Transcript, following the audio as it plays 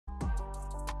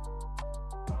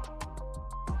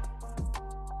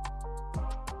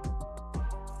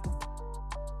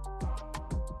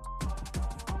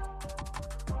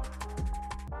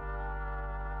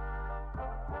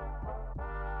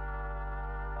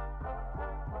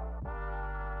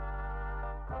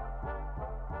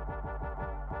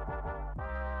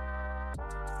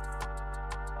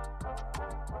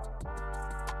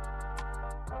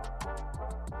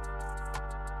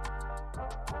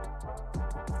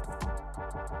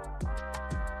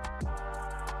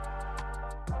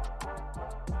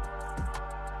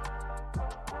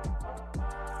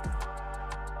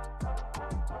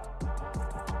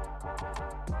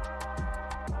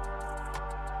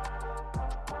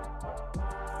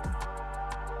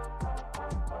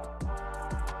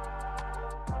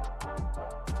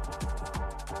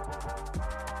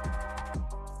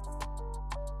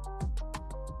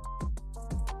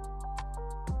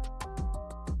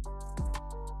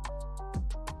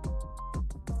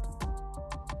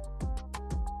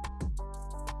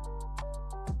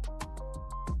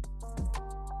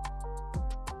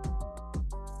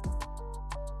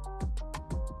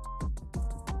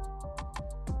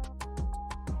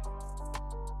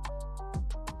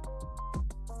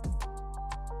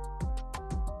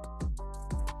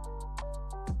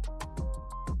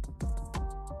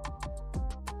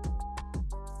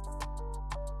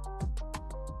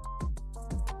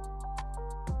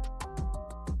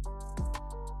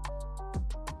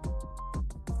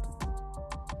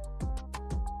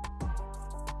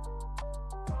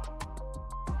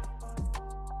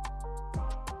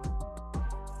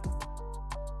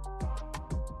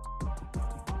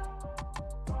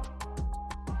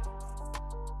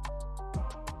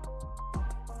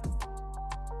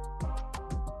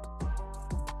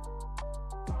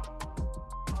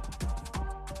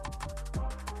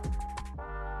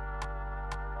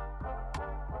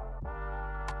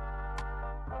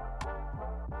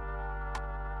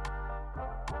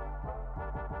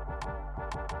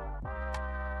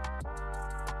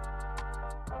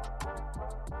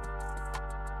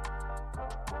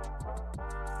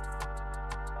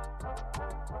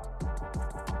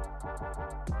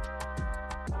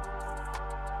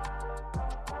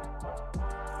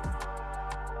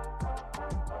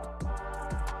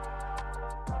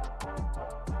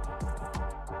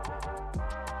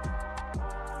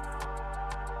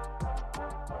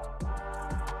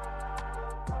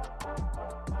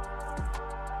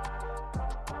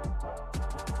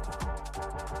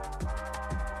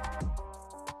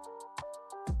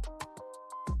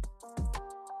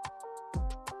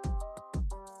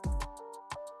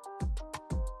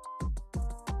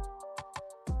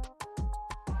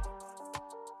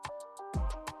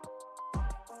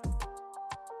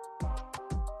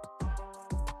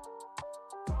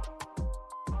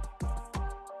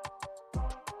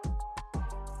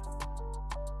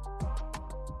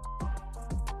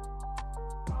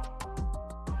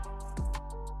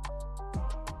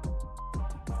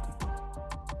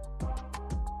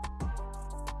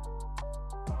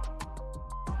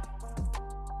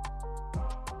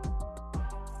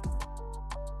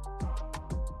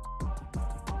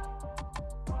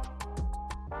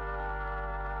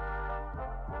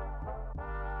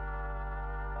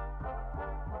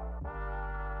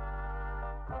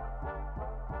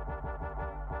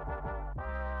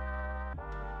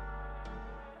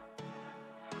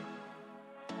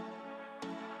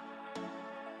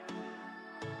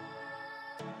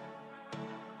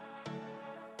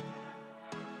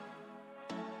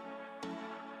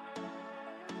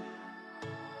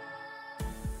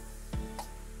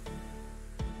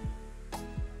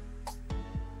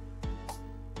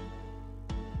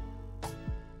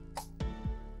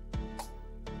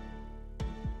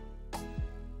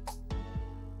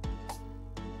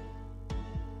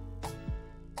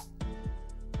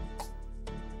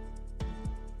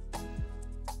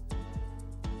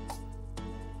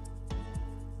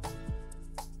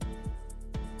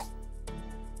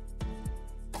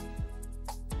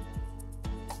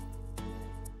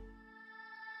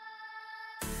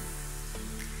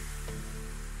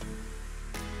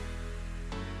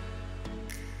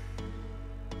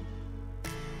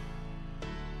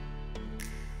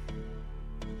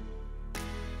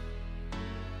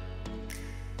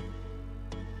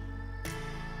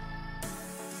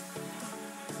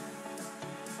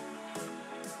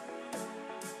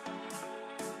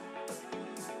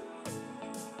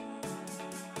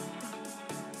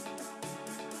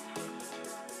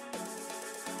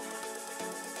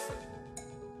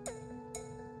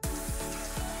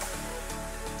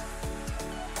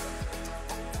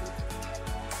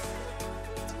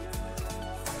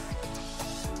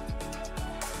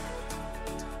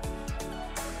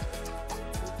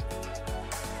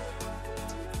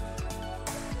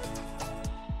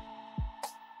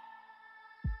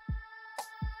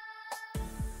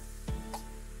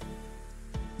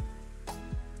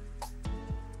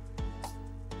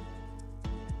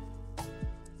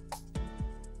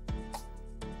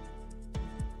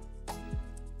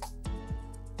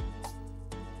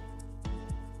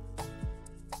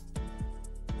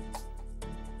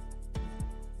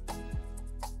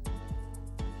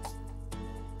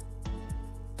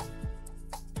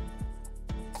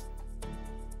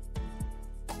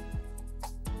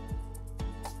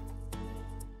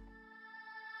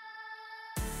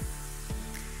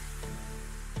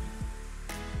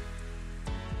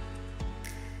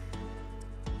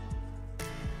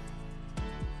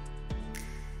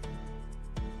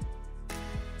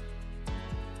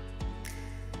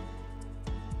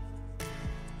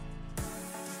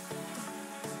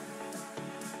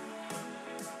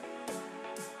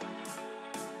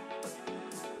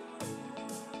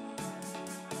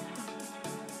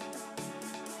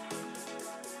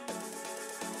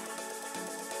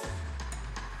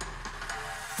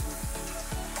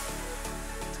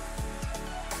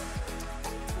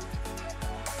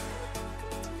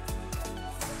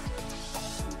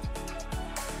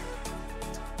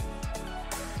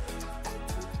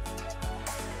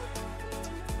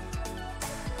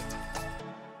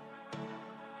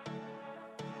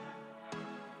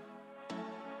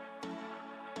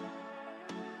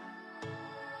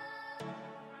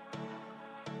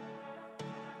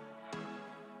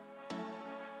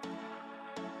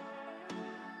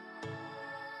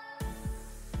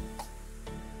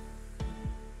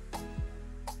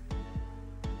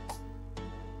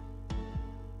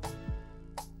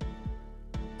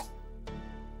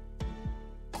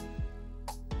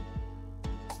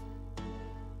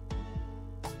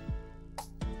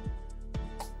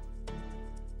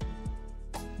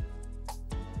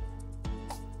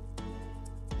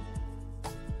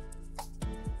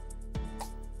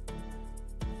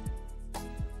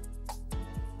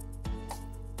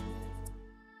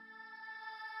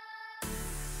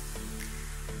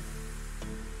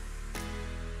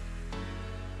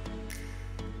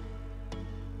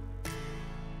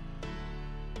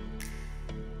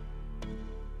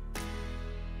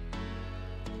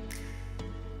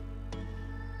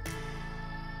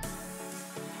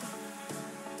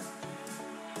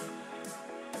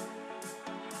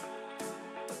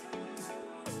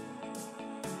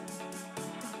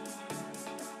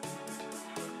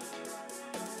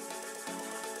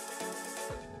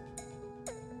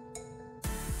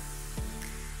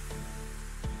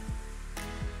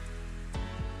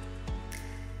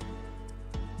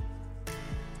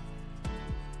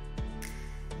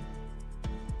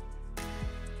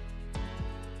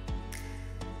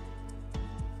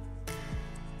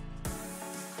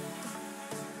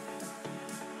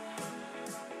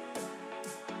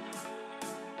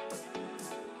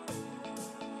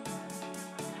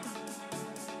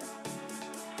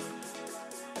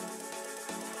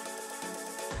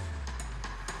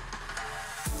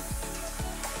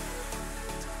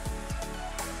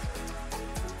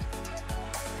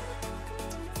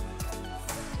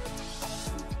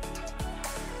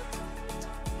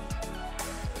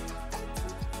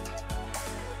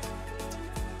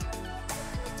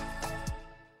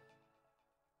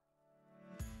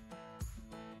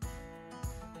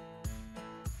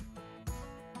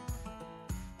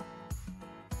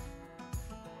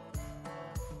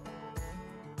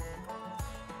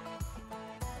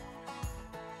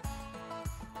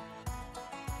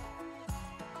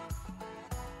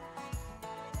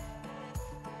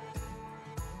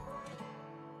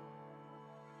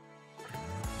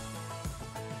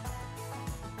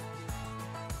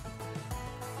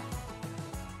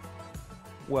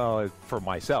Well, for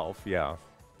myself, yeah,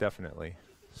 definitely.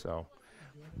 So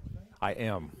I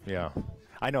am, yeah.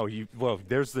 I know you. Well,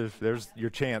 there's your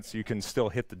chance. You can still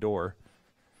hit the door.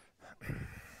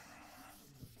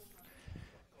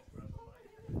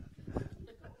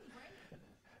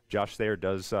 Josh there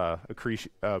does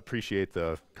appreciate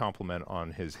the compliment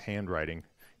on his handwriting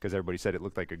because everybody said it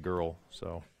looked like a girl.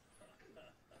 So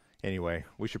anyway,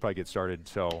 we should probably get started.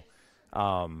 So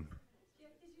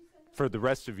for the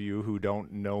rest of you who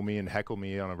don't know me and heckle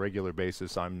me on a regular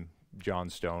basis, I'm John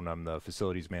Stone. I'm the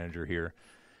facilities manager here,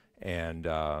 and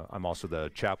I'm also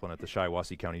the chaplain at the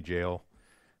Shiawassee County Jail,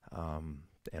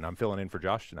 and I'm filling in for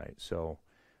Josh tonight. So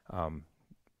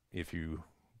if you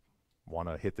want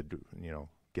to hit the,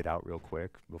 get out real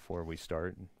quick before we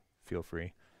start, feel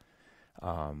free.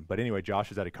 But anyway,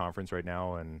 Josh is at a conference right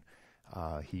now, and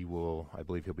I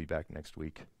believe he'll be back next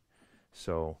week.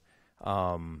 So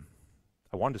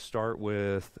I wanted to start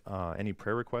with any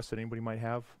prayer requests that anybody might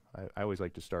have. I always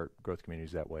like to start growth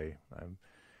communities that way.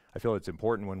 I feel it's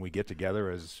important when we get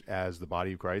together as the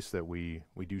body of Christ that we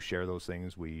do share those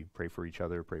things. We pray for each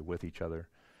other, pray with each other,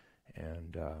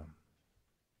 and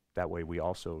that way we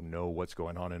also know what's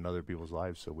going on in other people's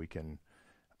lives, so we can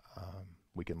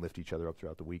lift each other up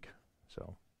throughout the week.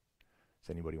 So, does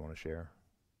anybody want to share?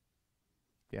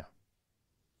 Yeah.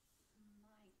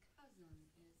 My cousin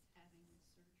is having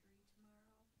surgery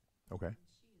tomorrow. Okay. And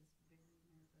she is very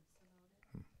nervous about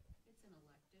it. It's an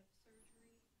elective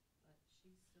surgery, but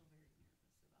she's still very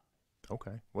nervous about it.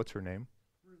 Okay. What's her name?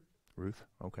 Ruth. Ruth.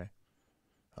 Okay.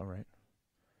 All right.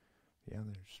 Yeah,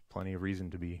 there's plenty of reason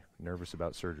to be nervous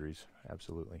about surgeries.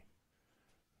 Absolutely.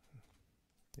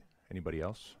 Anybody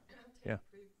else? Yeah.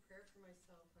 Prayer for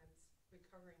myself. I'm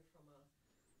recovering from a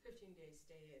 15-day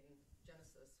stay in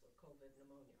Genesis with COVID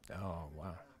pneumonia. Oh,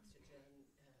 wow. Oxygen,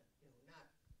 not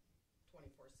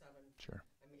 24/7. Sure.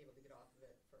 I'm able to get off of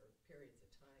it for periods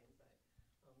of time, but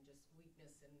just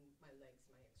weakness in my legs,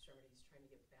 my extremities, trying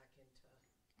to get back into the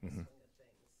swing of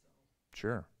things. So.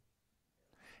 Sure.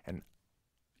 And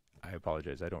I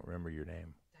apologize. I don't remember your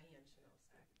name. Diane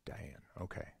Chanowski. Diane.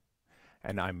 Okay.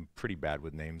 And I'm pretty bad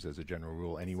with names as a general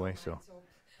rule anyway, so.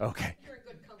 Okay. You're in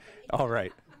good company. All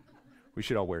right. We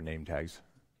should all wear name tags.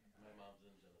 My mom's in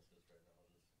Genesis right now,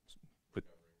 just But,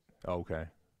 recovering. okay.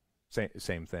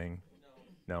 Same thing?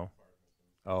 No?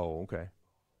 Oh, okay.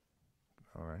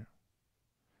 All right.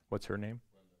 What's her name?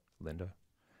 Linda. Linda.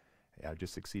 Yeah, I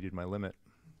just exceeded my limit.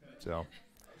 So. I was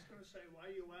going to say, why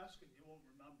are you asking? You won't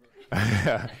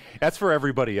remember. That's for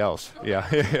everybody else. Yeah.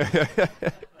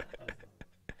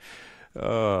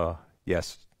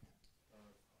 Yes. A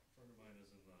friend of mine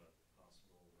is in the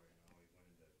hospital right now. He went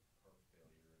into heart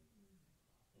failure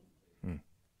and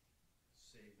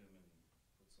saved him and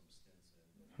put some stents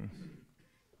in.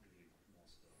 But he's really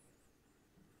messed up. He's slowly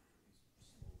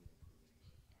improving.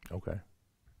 Okay.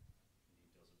 And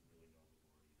he doesn't really know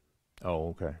the Lord either.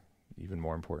 Oh, okay. Even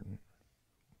more important.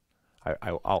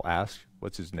 I'll ask.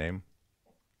 What's his name?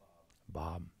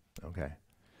 Bob. Okay.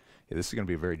 Yeah, this is going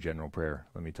to be a very general prayer,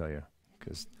 let me tell you,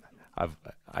 because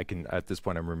I can at this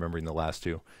point I'm remembering the last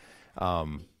two.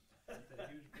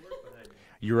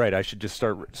 You're right. I should just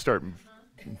start.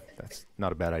 That's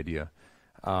not a bad idea.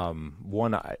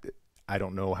 One, I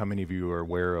don't know how many of you are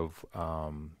aware of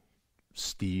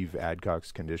Steve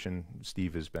Adcock's condition.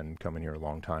 Steve has been coming here a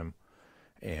long time,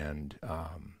 and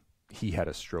he had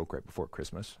a stroke right before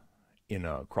Christmas in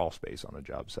a crawl space on a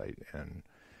job site, and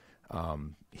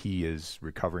he is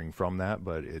recovering from that,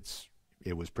 but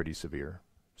it was pretty severe.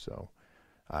 So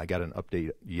I got an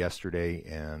update yesterday,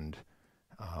 and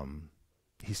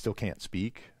he still can't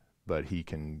speak, but he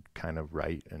can kind of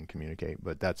write and communicate.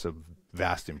 But that's a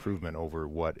vast improvement over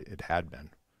what it had been.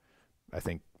 I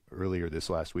think earlier this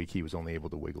last week he was only able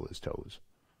to wiggle his toes.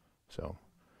 So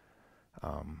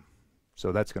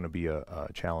so that's going to be a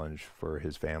challenge for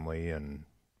his family and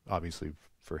obviously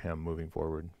for him moving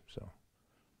forward. So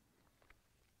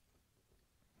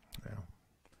yeah.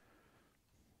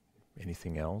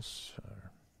 Anything else?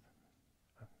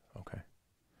 Okay.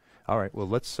 All right. Well,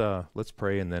 let's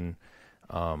pray, and then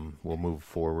we'll move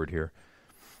forward here.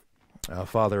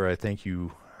 Father, I thank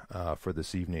you for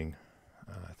this evening.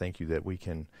 Thank you that we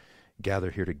can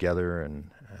gather here together and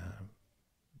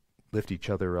lift each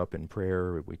other up in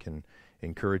prayer. We can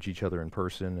encourage each other in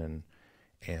person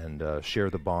and share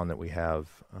the bond that we have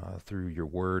through your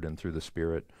word and through the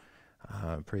Spirit.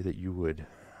 Pray that you would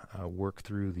work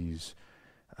through these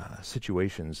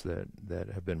situations that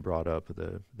have been brought up,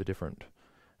 the different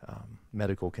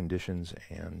medical conditions,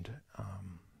 and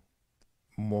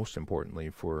most importantly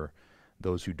for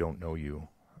those who don't know you.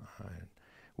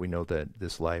 We know that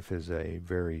this life is a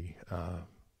very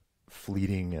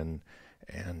fleeting and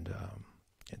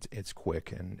it's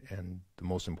quick. And the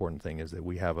most important thing is that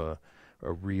we have a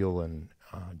real and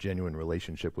genuine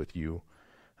relationship with you.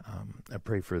 I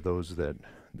pray for those that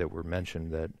were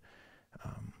mentioned that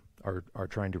are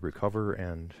trying to recover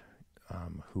and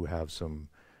who have some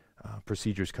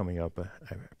procedures coming up.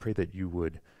 I pray that you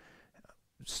would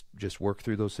just work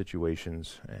through those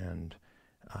situations and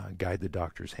guide the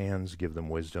doctor's hands, give them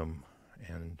wisdom,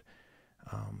 and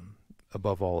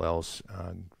above all else,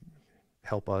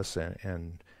 help us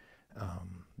and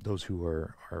those who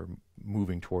are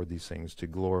moving toward these things to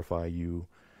glorify you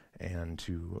and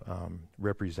to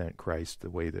represent Christ the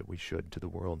way that we should to the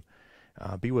world.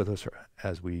 Be with us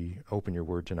as we open your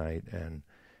word tonight, and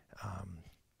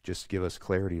just give us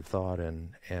clarity of thought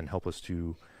and help us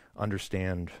to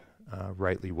understand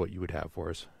rightly what you would have for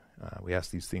us. We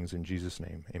ask these things in Jesus'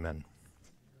 name. Amen.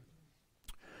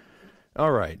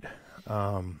 All right.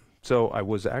 So I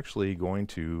was actually going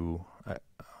to,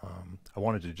 I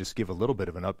wanted to just give a little bit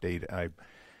of an update.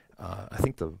 I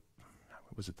think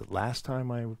was it the last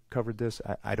time I covered this?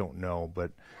 I don't know,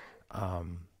 but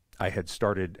I had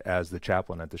started as the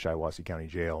chaplain at the Shiawassee County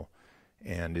Jail,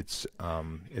 and it's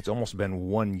almost been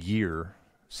 1 year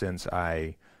since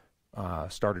I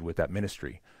started with that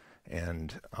ministry,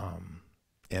 and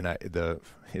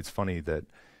it's funny that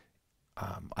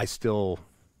I still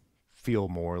feel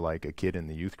more like a kid in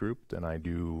the youth group than I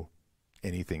do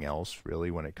anything else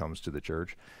really when it comes to the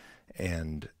church,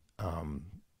 and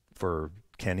for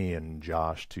Kenny and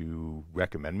Josh to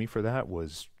recommend me for that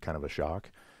was kind of a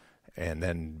shock. And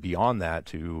then beyond that,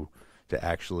 to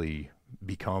actually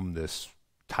become this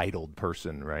titled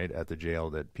person, right, at the jail,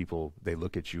 that people, they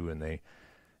look at you and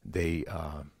they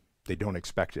don't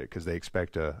expect it, because they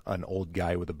expect an old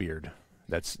guy with a beard.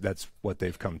 That's what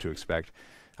they've come to expect.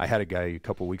 I had a guy a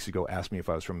couple weeks ago ask me if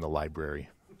I was from the library,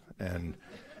 and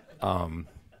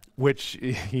which,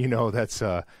 that's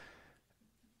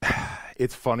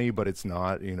it's funny, but it's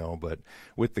not, but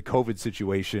with the COVID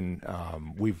situation,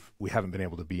 we haven't been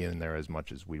able to be in there as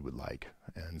much as we would like.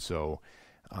 And so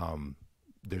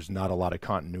there's not a lot of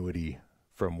continuity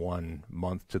from one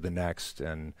month to the next.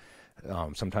 And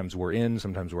sometimes we're in,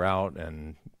 sometimes we're out,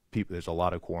 and there's a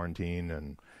lot of quarantine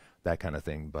and that kind of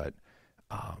thing. But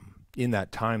in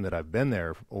that time that I've been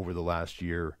there over the last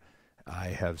year,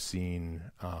 I've seen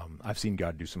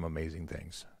God do some amazing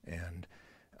things. And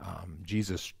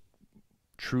Jesus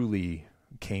truly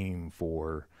came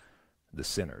for the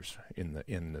sinners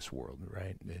in this world,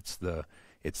 right? It's the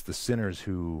sinners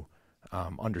who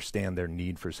understand their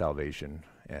need for salvation,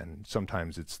 and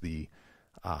sometimes it's the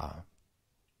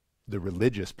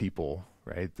religious people,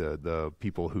 right? The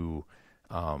people who,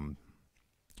 in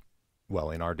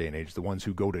our day and age, the ones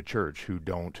who go to church who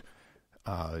don't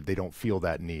feel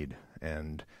that need,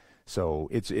 and so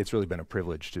it's really been a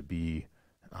privilege to be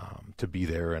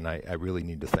there, and I really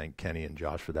need to thank Kenny and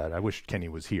Josh for that. I wish Kenny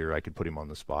was here. I could put him on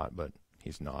the spot, but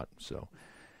he's not. So,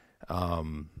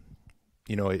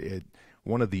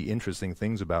 one of the interesting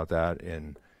things about that,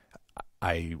 and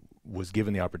I was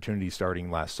given the opportunity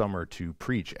starting last summer to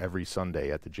preach every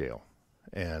Sunday at the jail,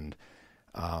 and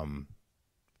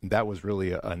that was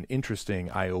really an interesting,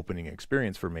 eye-opening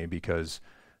experience for me, because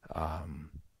I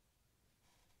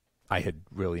had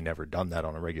really never done that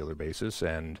on a regular basis,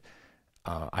 and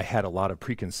I had a lot of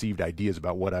preconceived ideas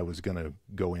about what I was going to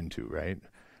go into, right?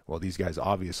 Well, these guys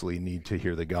obviously need to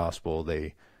hear the gospel,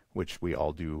 which we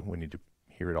all do. We need to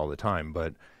hear it all the time.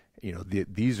 But,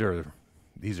 these are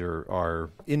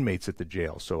our inmates at the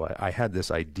jail. So I had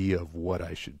this idea of what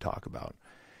I should talk about.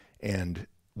 And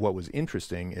what was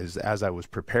interesting is, as I was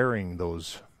preparing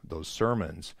those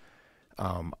sermons,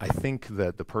 I think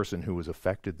that the person who was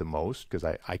affected the most, because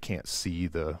I can't see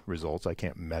the results, I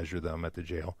can't measure them at the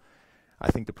jail, I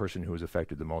think the person who was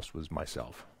affected the most was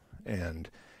myself. And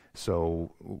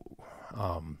so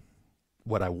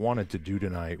what I wanted to do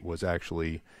tonight was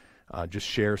actually just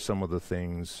share some of the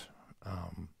things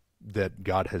that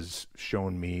God has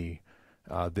shown me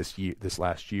this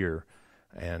last year,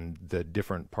 and the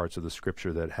different parts of the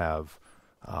scripture that have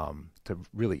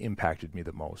really impacted me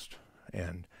the most.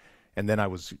 And then I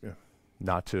was,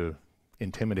 not to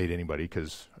intimidate anybody,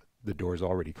 because the door's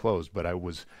already closed, but I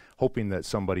was hoping that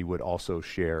somebody would also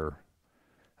share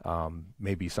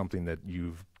maybe something that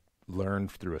you've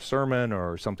learned through a sermon,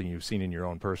 or something you've seen in your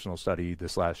own personal study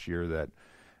this last year that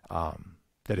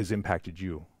has impacted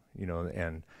you.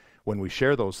 And when we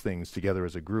share those things together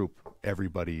as a group,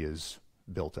 everybody is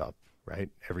built up, right?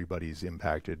 Everybody's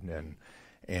impacted,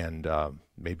 and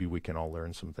maybe we can all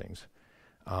learn some things.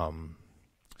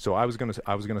 So I was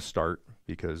gonna start,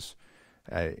 because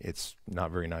it's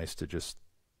not very nice to just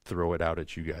throw it out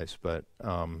at you guys. But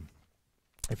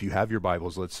if you have your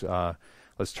Bibles, let's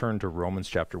turn to Romans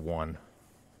chapter 1.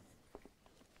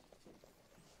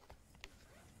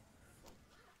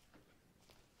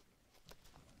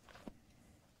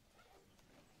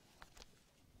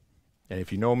 And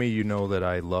if you know me, you know that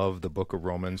I love the book of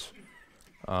Romans.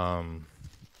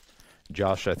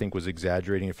 Josh, I think, was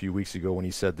exaggerating a few weeks ago when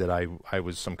he said that I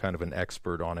was some kind of an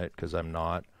expert on it, because I'm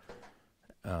not.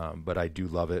 But I do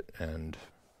love it, and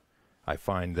I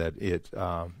find that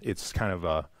it's kind of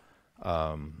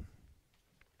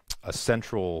a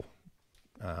central,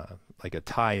 like a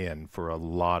tie-in for a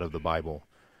lot of the Bible.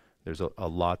 There's a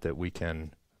lot that we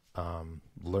can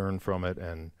learn from it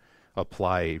and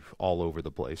apply all over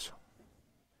the place.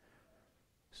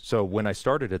 So when I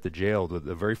started at the jail,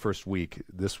 the very first week,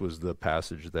 this was the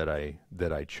passage that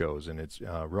I chose, and it's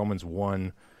Romans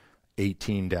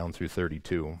 1:18 down through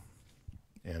 32.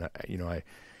 And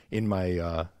in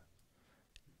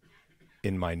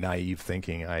my naive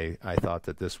thinking, I thought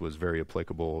that this was very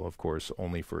applicable, of course,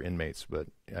 only for inmates, but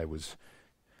I was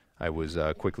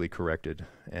quickly corrected.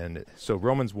 And so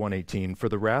Romans 1:18, for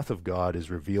the wrath of God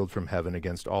is revealed from heaven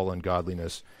against all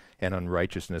ungodliness and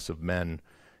unrighteousness of men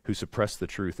who suppress the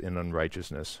truth in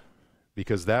unrighteousness,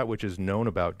 because that which is known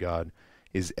about God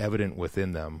is evident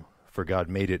within them, for God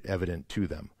made it evident to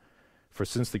them. For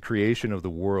since the creation of the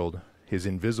world, his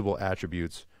invisible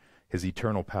attributes, his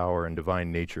eternal power and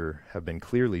divine nature have been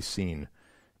clearly seen,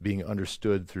 being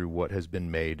understood through what has been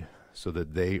made, so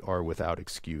that they are without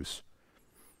excuse.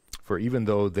 For even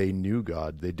though they knew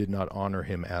God, they did not honor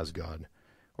him as God,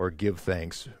 or give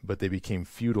thanks, but they became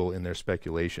futile in their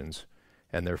speculations,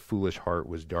 and their foolish heart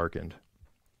was darkened.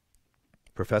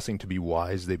 Professing to be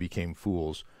wise, they became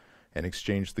fools, and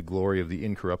exchanged the glory of the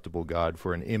incorruptible God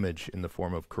for an image in the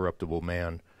form of corruptible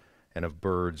man, and of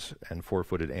birds, and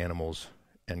four-footed animals,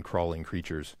 and crawling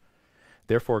creatures.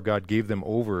 Therefore God gave them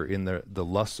over in the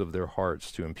lusts of their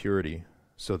hearts to impurity,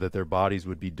 so that their bodies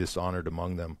would be dishonored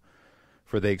among them.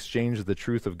 For they exchanged the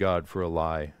truth of God for a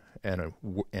lie, and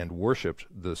worshipped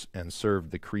this and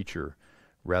served the creature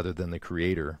rather than the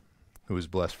Creator, who is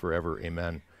blessed forever.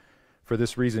 Amen. For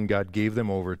this reason God gave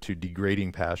them over to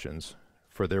degrading passions,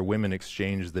 for their women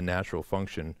exchanged the natural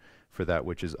function for that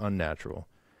which is unnatural.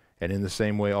 And in the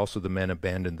same way also the men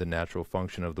abandoned the natural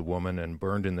function of the woman and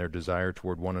burned in their desire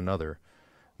toward one another,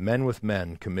 men with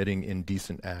men committing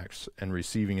indecent acts and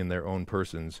receiving in their own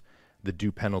persons the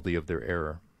due penalty of their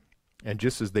error. And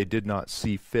just as they did not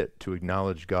see fit to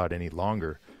acknowledge God any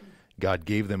longer, God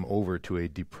gave them over to a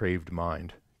depraved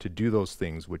mind, to do those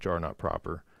things which are not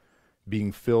proper,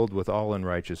 being filled with all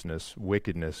unrighteousness,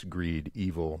 wickedness, greed,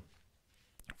 evil,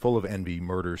 full of envy,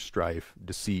 murder, strife,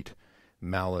 deceit,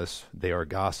 malice. They are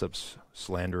gossips,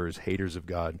 slanderers, haters of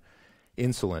God,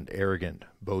 insolent, arrogant,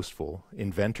 boastful,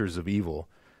 inventors of evil,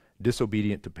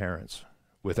 disobedient to parents,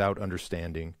 without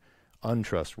understanding,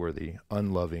 untrustworthy,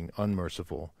 unloving,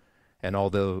 unmerciful. And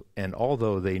although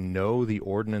they know the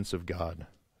ordinance of God,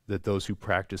 that those who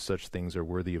practice such things are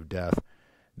worthy of death,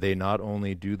 they not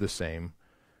only do the same,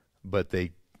 but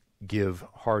they give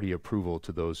hearty approval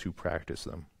to those who practice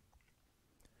them.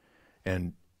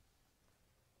 And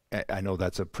I know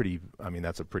that's a pretty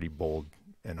bold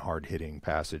and hard-hitting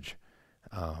passage,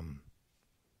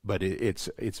 but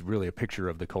it's really a picture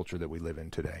of the culture that we live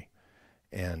in today.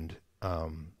 And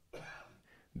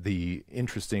the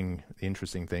interesting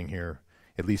thing here,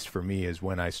 at least for me, is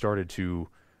when I started to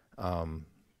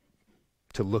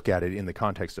look at it in the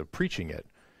context of preaching it.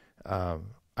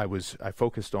 I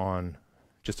focused on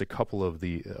just a couple of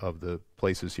the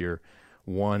places here.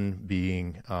 One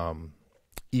being,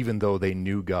 even though they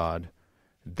knew God,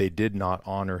 they did not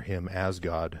honor him as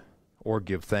God or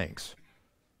give thanks.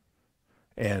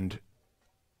 And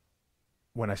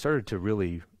when I started to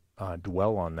really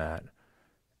dwell on that,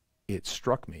 it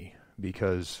struck me,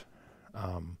 because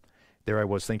there I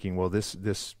was thinking, well,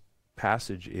 this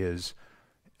passage is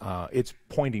it's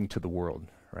pointing to the world,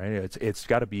 right? It's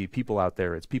got to be people out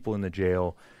there. It's people in the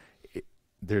jail.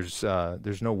 There's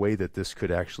no way that this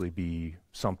could actually be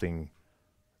something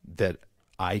that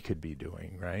I could be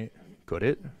doing, right? Could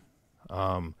it?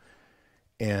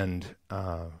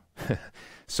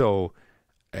 So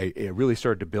it really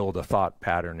started to build a thought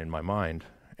pattern in my mind.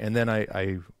 And then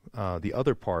the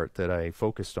other part that I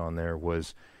focused on there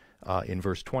was in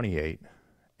verse 28.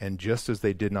 And just as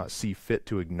they did not see fit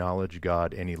to acknowledge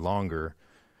God any longer,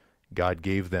 God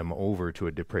gave them over to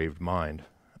a depraved mind.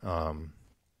 And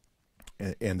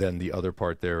then the other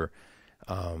part there,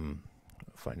 I'll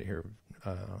find it here.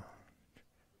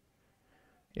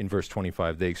 In verse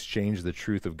 25, they exchanged the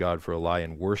truth of God for a lie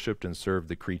and worshipped and served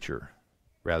the creature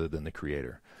rather than the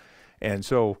Creator. And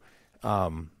so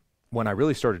when I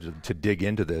really started to dig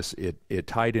into this, it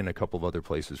tied in a couple of other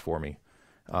places for me.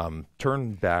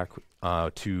 Turn back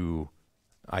to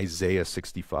Isaiah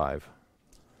 65.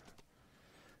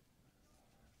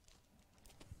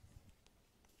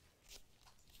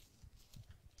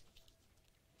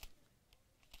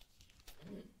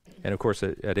 And of course,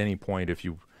 at any point, if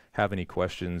you have any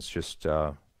questions, just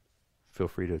feel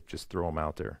free to just throw them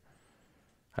out there.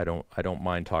 I don't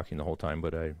mind talking the whole time,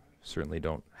 but I certainly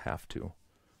don't have to.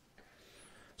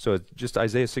 So just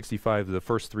Isaiah 65, the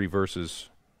first 3 verses,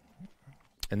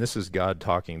 and this is God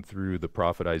talking through the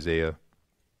prophet Isaiah.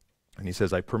 And he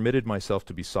says, I permitted myself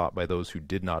to be sought by those who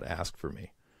did not ask for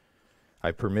me.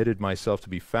 I permitted myself to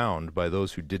be found by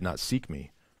those who did not seek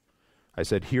me. I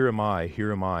said, here am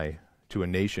I, to a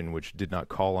nation which did not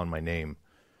call on my name.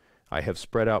 I have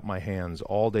spread out my hands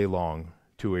all day long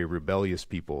to a rebellious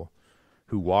people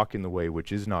who walk in the way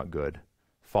which is not good,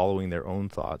 following their own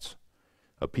thoughts,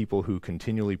 a people who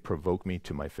continually provoke me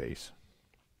to my face.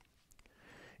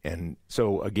 And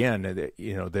so again,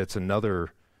 that's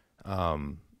another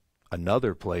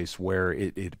place where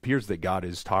it appears that God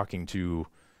is talking to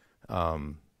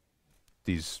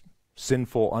these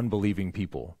sinful, unbelieving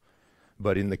people.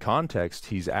 But in the context,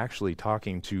 he's actually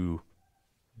talking to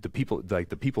the people, like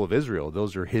the people of Israel.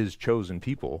 Those are his chosen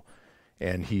people,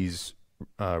 and he's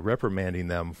reprimanding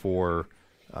them for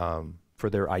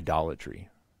their idolatry.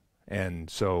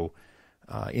 And so,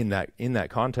 in that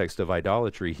context of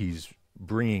idolatry, he's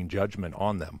bringing judgment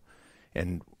on them.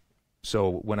 And so,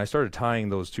 when I started tying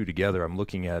those two together, I'm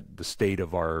looking at the state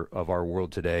of our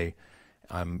world today.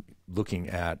 I'm looking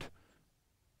at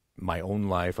my own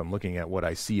life. I'm looking at what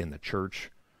I see in the church.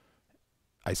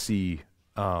 I see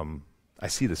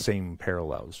the same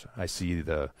parallels. I see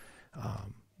the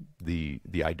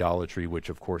idolatry, which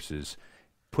of course is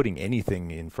putting anything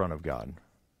in front of God,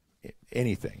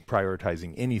 anything,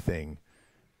 prioritizing anything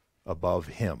above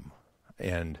Him,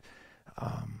 and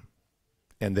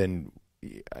then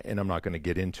I'm not going to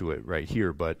get into it right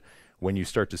here, but when you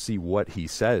start to see what he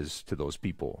says to those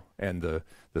people and the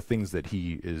things that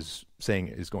he is saying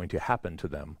is going to happen to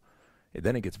them,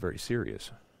 then it gets very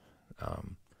serious.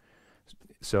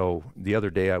 So the other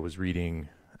day I was reading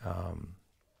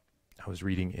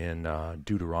in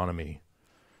Deuteronomy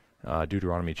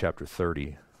chapter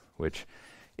 30, which,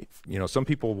 some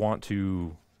people want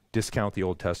to discount the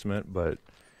Old Testament, but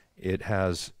it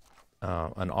has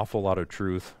an awful lot of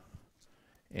truth,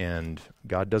 and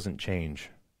God doesn't change.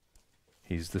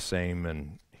 He's the same,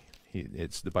 and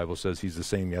the Bible says he's the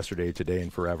same yesterday, today,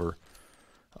 and forever.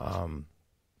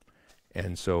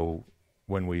 And so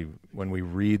when we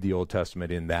read the Old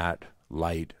Testament in that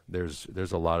light, there's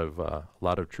a lot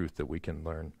of truth that we can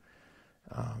learn.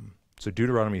 So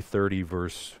Deuteronomy 30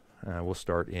 verse, we'll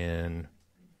start in.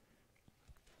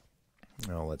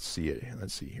 Let's see it.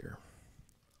 Let's see here.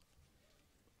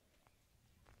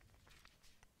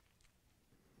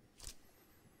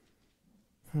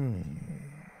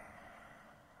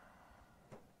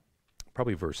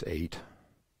 Probably verse 8.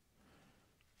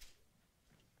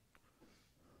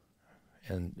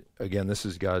 And again, this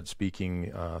is God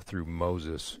speaking through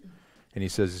Moses. And he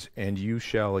says, and you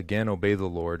shall again obey the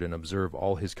Lord and observe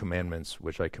all his commandments,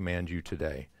 which I command you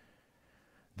today.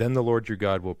 Then the Lord your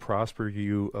God will prosper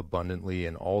you abundantly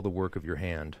in all the work of your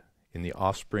hand, in the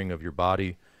offspring of your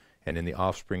body, and in the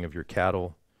offspring of your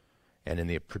cattle, and in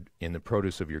the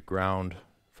produce of your ground.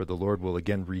 For the Lord will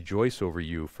again rejoice over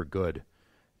you for good,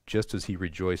 just as he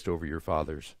rejoiced over your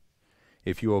fathers.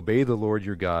 If you obey the Lord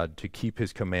your God to keep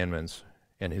his commandments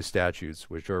and his statutes,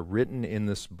 which are written in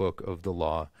this book of the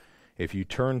law, if you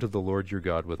turn to the Lord your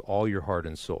God with all your heart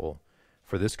and soul,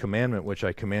 for this commandment which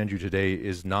I command you today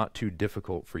is not too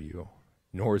difficult for you,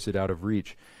 nor is it out of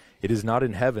reach. It is not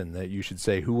in heaven that you should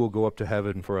say, who will go up to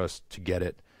heaven for us to get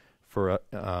it, for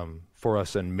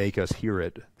us and make us hear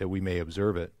it, that we may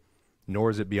observe it. Nor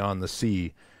is it beyond the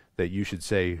sea that you should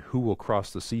say, who will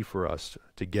cross the sea for us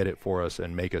to get it for us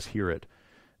and make us hear it,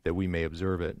 that we may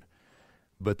observe it.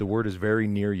 But the word is very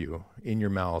near you, in your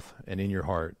mouth and in your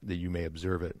heart, that you may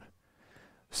observe it.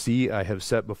 See, I have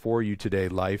set before you today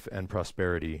life and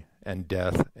prosperity, and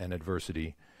death and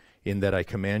adversity, in that I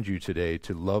command you today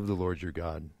to love the Lord your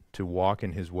God, to walk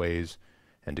in his ways,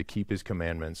 and to keep his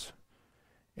commandments,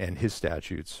 and his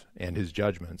statutes, and his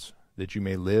judgments, that you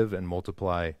may live and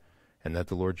multiply, and that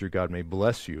the Lord your God may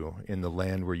bless you in the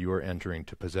land where you are entering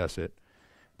to possess it.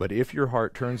 But if your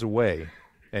heart turns away,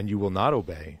 and you will not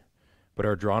obey, but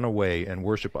are drawn away and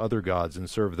worship other gods and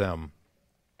serve them,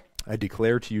 I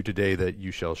declare to you today that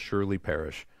you shall surely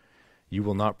perish. You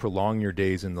will not prolong your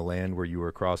days in the land where you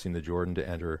are crossing the Jordan to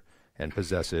enter and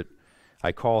possess it.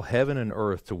 I call heaven and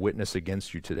earth to witness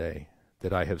against you today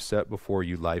that I have set before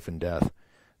you life and death,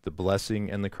 the blessing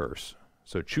and the curse.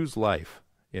 So choose life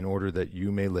in order that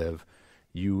you may live,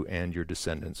 you and your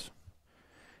descendants.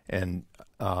 And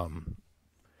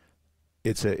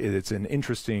it's an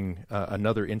interesting,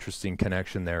 another interesting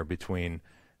connection there between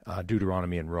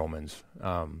Deuteronomy and Romans.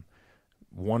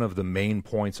 One of the main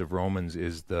points of Romans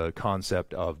is the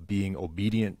concept of being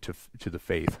obedient to the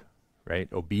faith,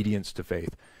 right? Obedience to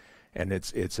faith. And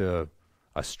it's a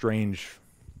strange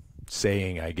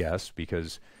saying, I guess,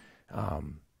 because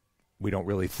we don't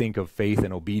really think of faith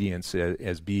and obedience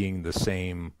as being the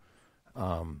same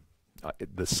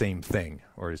thing,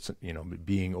 or it's,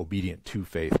 being obedient to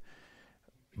faith.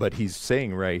 But he's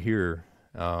saying right here,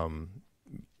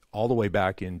 all the way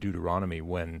back in Deuteronomy,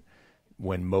 when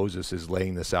Moses is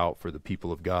laying this out for the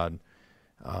people of God,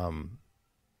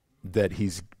 that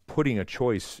he's putting a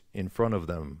choice in front of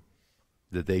them,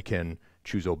 that they can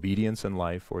choose obedience in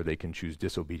life or they can choose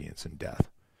disobedience in death.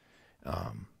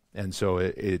 And so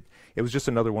it was just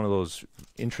another one of those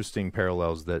interesting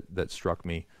parallels that struck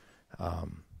me. I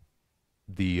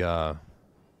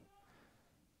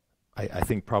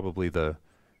think probably the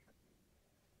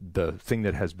thing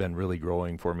that has been really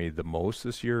growing for me the most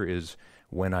this year is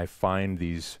when I find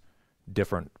these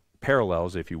different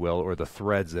parallels, if you will, or the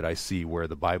threads that I see where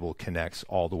the Bible connects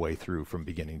all the way through from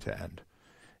beginning to end.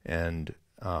 And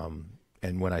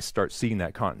when I start seeing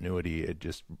that continuity, it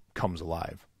just comes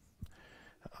alive.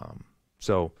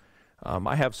 So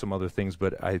I have some other things,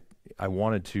 but I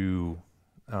wanted to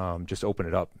just open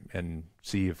it up and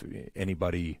see if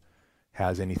anybody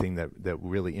has anything that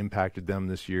really impacted them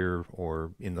this year,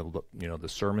 or in the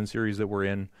sermon series that we're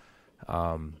in.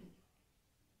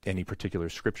 Any particular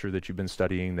scripture that you've been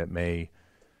studying that may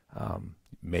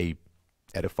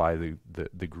edify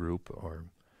the group, or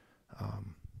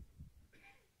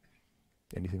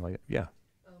anything like that. Yeah.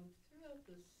 Throughout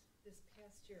this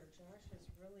past year, Josh has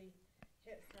really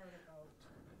hit hard about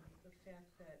the fact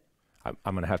that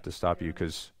I'm going to have to stop you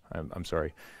because I'm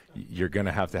sorry. You're going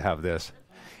to have this.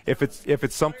 If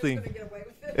it's something, I was gonna get away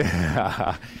with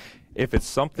it. if it's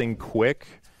something quick,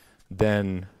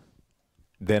 then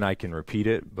I can repeat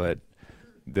it. But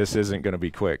this isn't going to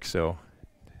be quick. So,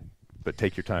 but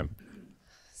take your time.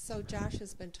 So Josh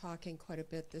has been talking quite a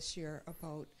bit this year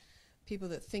about people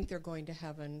that think they're going to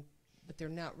heaven, but they're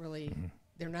not really,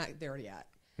 they're not there yet.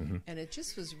 Mm-hmm. And it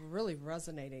just was really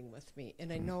resonating with me.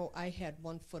 And I know I had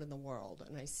one foot in the world,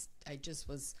 and I just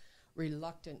was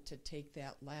reluctant to take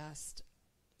that last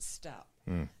step.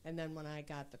 And then when I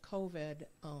got the COVID,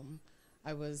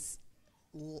 I was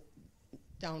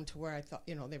down to where I thought,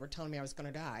 they were telling me I was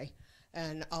going to die.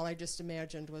 And all I just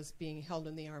imagined was being held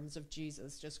in the arms of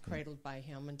Jesus, just cradled by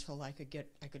him until I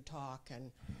could talk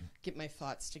and get my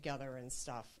thoughts together and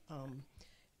stuff.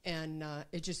 And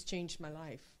it just changed my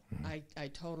life. I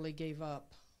totally gave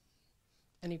up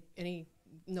any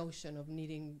notion of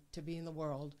needing to be in the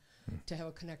world, to have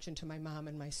a connection to my mom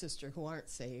and my sister who aren't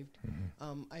saved.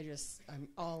 I'm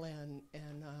all in,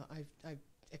 and I've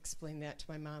explained that to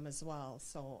my mom as well.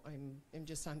 So I'm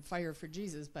just on fire for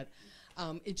Jesus. But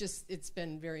it's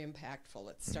been very impactful.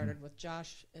 It started with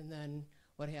Josh, and then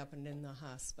what happened in the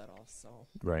hospital. So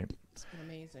Right. It's been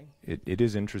amazing. It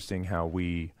is interesting how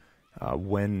we,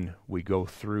 when we go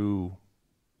through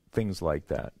things like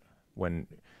that, when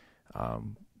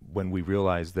we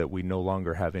realize that we no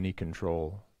longer have any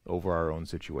control over our own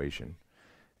situation,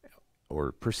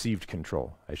 or perceived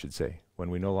control, I should say.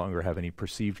 When we no longer have any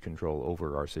perceived control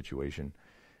over our situation,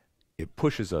 it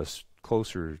pushes us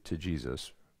closer to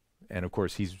Jesus. And of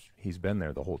course, he's been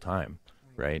there the whole time,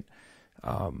 right?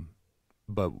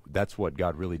 But that's what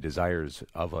God really desires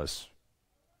of us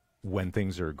when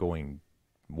things are going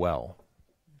well.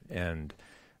 And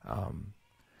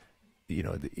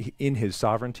in his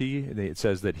sovereignty, it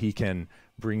says that he can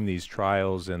bring these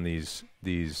trials and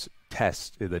these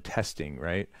tests, the testing,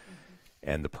 right?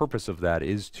 And the purpose of that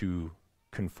is to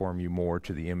conform you more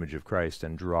to the image of Christ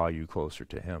and draw you closer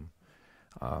to him.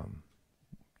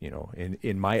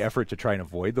 In my effort to try and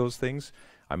avoid those things,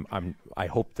 I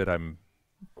hope that I'm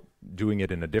doing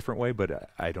it in a different way, but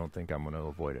I don't think I'm going to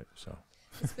avoid it. So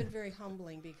It's been very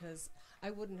humbling because I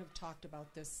wouldn't have talked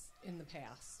about this in the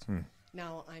past.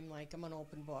 Now I'm an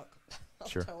open book. I'll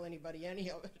Sure. tell anybody any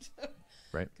of it.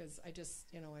 Right. Because I just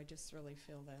really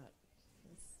feel that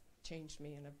it's changed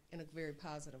me in a very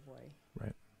positive way.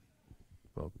 Right.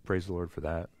 Well, praise the Lord for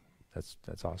that.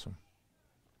 That's awesome.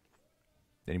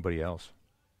 Anybody else?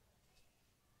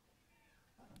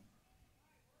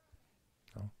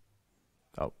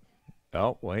 No.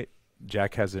 Oh, wait.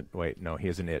 Jack hasn't. Wait, no, he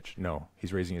has an itch. No,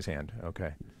 he's raising his hand.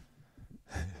 Okay.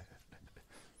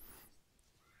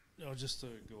 No, just to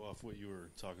go off what you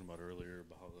were talking about earlier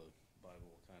about how the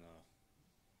Bible kind of,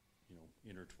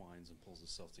 intertwines and pulls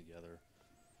itself together.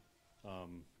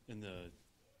 In the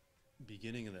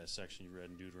beginning of that section you read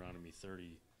in Deuteronomy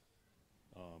 30,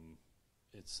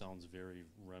 it sounds very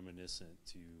reminiscent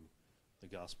to the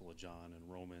Gospel of John and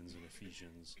Romans and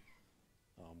Ephesians,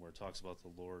 where it talks about the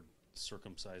Lord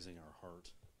circumcising our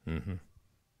heart Mm-hmm.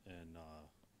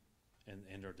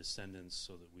 and our descendants,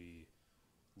 so that we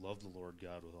love the Lord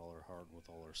God with all our heart and with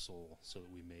all our soul, so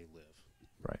that we may live.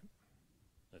 Right.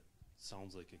 That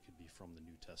sounds like it could be from the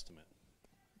New Testament.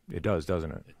 It does,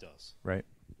 doesn't it? It does. Right.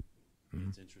 Mm-hmm.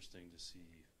 It's interesting to see,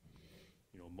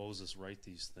 Moses write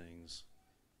these things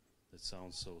that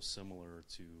sound so similar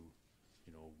to,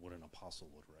 what an apostle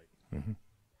would write. Mm-hmm.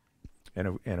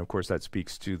 And of course that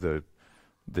speaks to the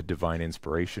divine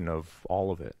inspiration of all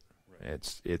of it.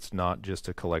 Right. It's not just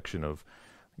a collection of,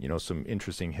 some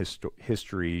interesting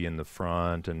history in the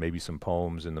front and maybe some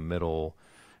poems in the middle,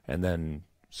 and then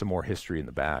some more history in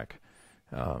the back.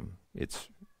 It's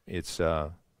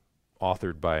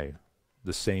authored by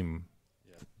the same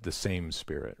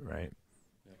spirit, right?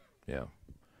 Yeah.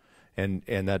 And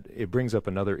that it brings up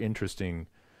another interesting,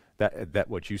 that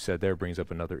what you said there brings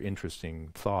up another interesting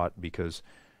thought, because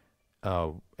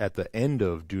at the end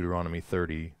of Deuteronomy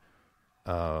 30,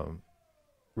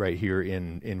 right here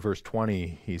in verse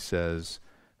 20, he says,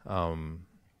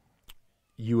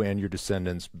 you and your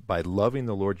descendants, by loving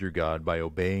the Lord your God, by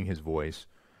obeying his voice,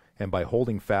 and by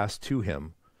holding fast to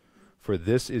him, for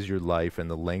this is your life and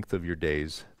the length of your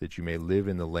days, that you may live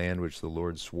in the land which the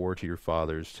Lord swore to your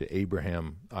fathers, to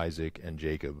Abraham, Isaac, and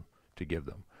Jacob, to give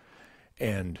them.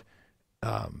 And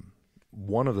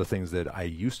one of the things that I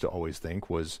used to always think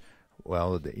was,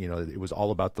 it was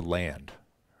all about the land,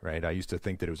 right? I used to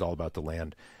think that it was all about the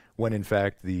land, when in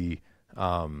fact the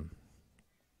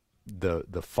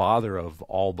father of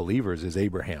all believers is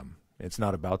Abraham. It's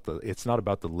not about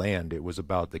the land. It was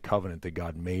about the covenant that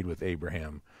God made with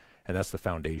Abraham, and that's the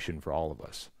foundation for all of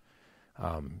us.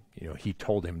 He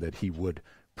told him that he would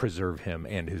preserve him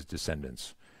and his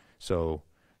descendants. So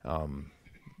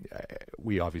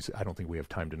we obviously, I don't think we have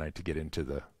time tonight to get into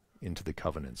the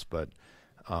covenants, but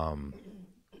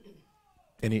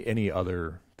any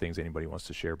other things anybody wants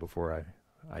to share before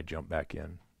I jump back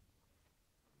in?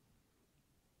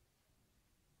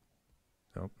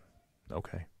 Nope.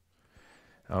 Okay.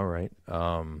 All right.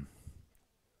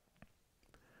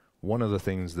 One of the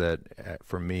things that,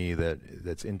 for me,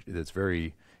 that's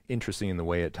very interesting in the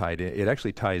way it tied in. It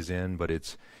actually ties in, but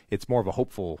it's more of a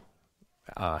hopeful,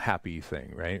 happy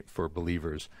thing, right, for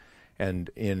believers. And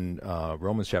in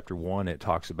Romans chapter 1, it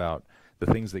talks about the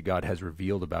things that God has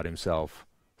revealed about himself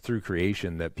through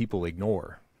creation that people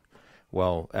ignore.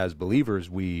 Well, as believers,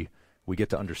 we get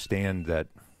to understand that.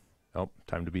 Oh,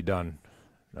 time to be done.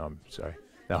 No, I'm sorry.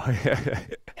 No.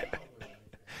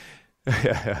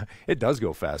 It does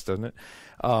go fast, doesn't it?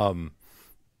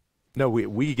 No,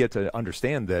 we get to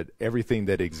understand that everything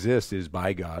that exists is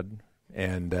by God,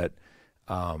 and that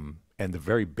and the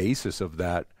very basis of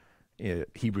that,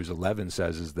 Hebrews 11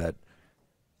 says, is that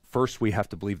first we have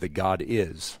to believe that God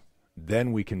is,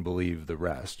 then we can believe the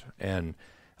rest. And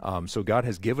so God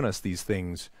has given us these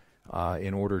things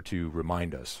in order to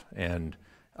remind us. And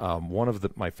one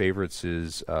of my favorites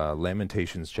is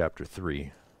Lamentations chapter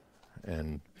 3.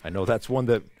 And I know that's one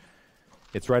that,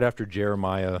 it's right after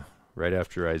Jeremiah, right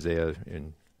after Isaiah,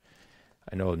 and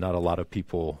I know not a lot of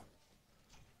people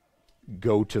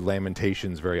go to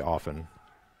Lamentations very often.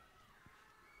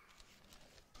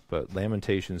 But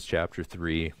Lamentations chapter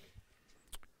 3,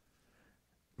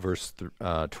 verse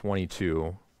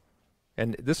 22,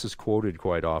 and this is quoted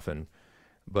quite often,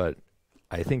 but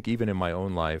I think even in my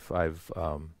own life, I've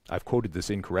quoted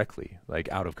this incorrectly, like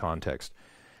out of context.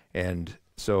 And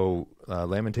so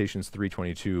Lamentations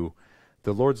 3:22,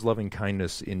 the Lord's loving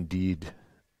kindnesses, indeed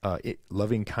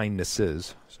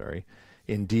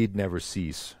never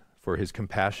cease, for his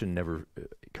compassions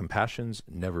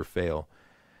never fail.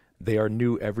 They are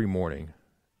new every morning.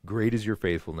 Great is your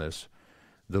faithfulness.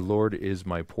 The Lord is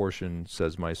my portion,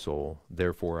 says my soul.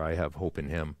 Therefore I have hope in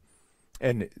him.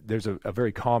 And there's a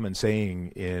very common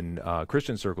saying in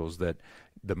Christian circles that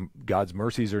God's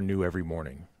mercies are new every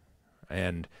morning.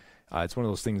 And it's one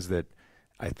of those things that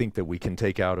I think that we can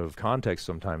take out of context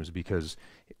sometimes, because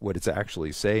what it's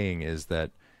actually saying is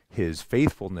that his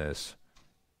faithfulness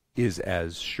is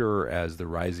as sure as the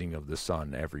rising of the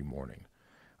sun every morning.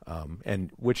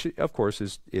 And which, of course,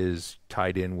 is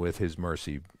tied in with his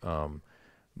mercy.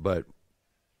 But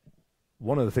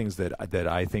one of the things that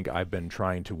I think I've been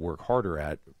trying to work harder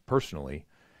at personally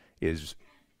is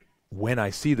when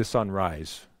I see the sun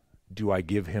rise, do I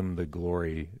give him the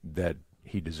glory that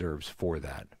he deserves for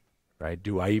that, right?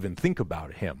 Do I even think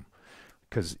about him?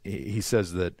 Because he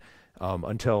says that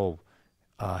until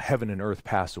heaven and earth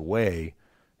pass away,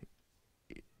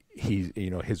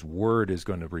 his word is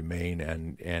going to remain,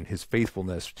 and his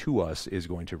faithfulness to us is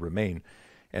going to remain.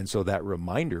 And so that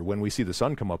reminder, when we see the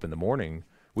sun come up in the morning,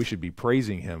 we should be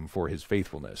praising him for his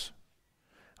faithfulness.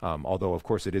 Although, of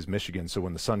course, it is Michigan, so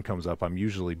when the sun comes up, I'm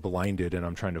usually blinded and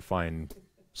I'm trying to find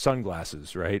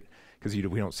sunglasses, right? Because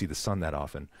we don't see the sun that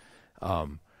often.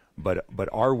 But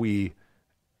are we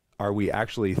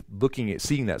actually looking at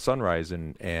seeing that sunrise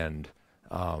and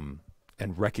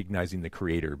recognizing the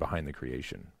Creator behind the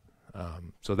creation?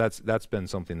 So that's been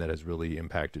something that has really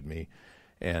impacted me,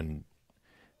 and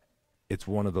it's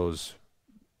one of those.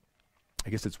 I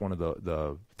guess it's one of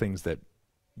the things that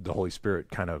the Holy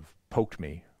Spirit kind of poked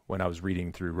me when I was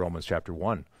reading through Romans chapter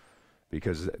 1,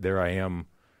 because there I am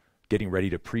getting ready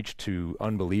to preach to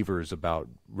unbelievers about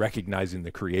recognizing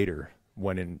the Creator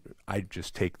when I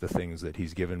just take the things that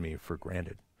he's given me for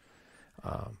granted.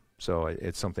 So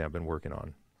it's something I've been working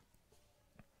on.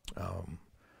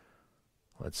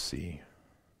 Let's see.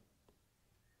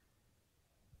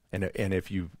 And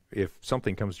if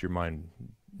something comes to your mind,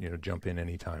 jump in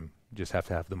anytime. You just have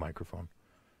to have the microphone.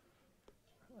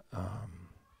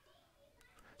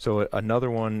 So another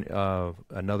one,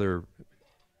 another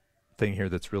thing here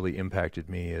that's really impacted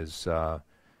me is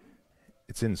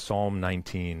it's in Psalm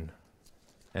 19,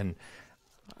 and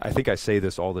I think I say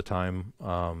this all the time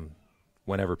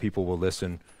whenever people will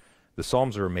listen. The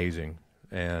Psalms are amazing,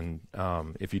 and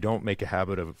if you don't make a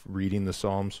habit of reading the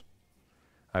Psalms,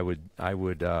 I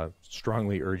would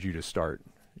strongly urge you to start.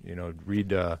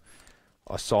 Read a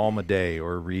psalm a day,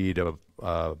 or read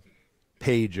a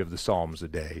page of the Psalms a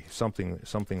day,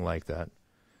 something like that.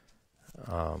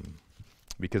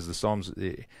 Because the Psalms,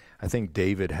 I think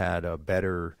David had a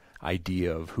better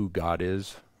idea of who God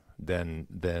is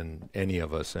than any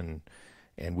of us, and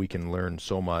we can learn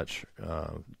so much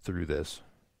through this.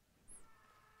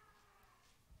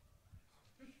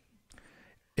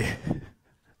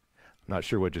 Not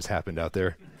sure what just happened out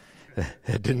there.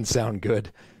 It didn't sound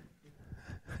good.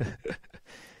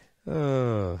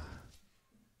 And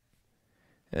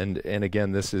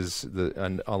again, this is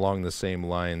along the same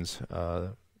lines.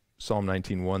 Psalm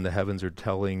 19:1, the heavens are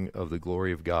telling of the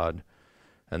glory of God,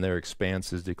 and their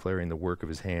expanse is declaring the work of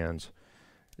his hands.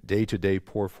 Day to day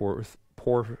pour forth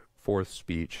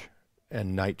speech,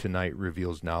 and night to night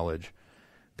reveals knowledge.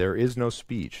 There is no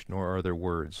speech, nor are there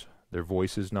words. Their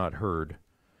voice is not heard.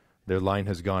 Their line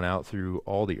has gone out through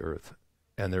all the earth,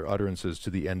 and their utterances to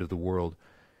the end of the world.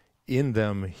 In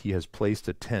them he has placed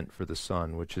a tent for the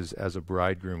sun, which is as a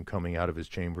bridegroom coming out of his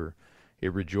chamber.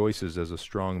 It rejoices as a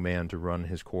strong man to run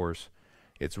his course.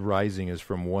 Its rising is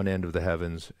from one end of the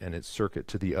heavens, and its circuit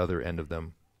to the other end of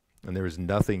them. And there is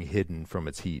nothing hidden from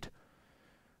its heat.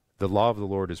 The law of the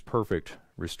Lord is perfect,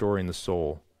 restoring the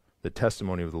soul. The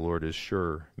testimony of the Lord is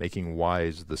sure, making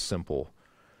wise the simple.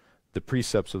 The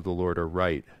precepts of the Lord are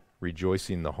right,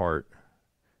 rejoicing the heart.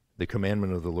 The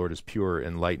commandment of the Lord is pure,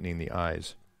 enlightening the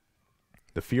eyes.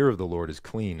 The fear of the Lord is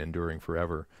clean, enduring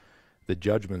forever. The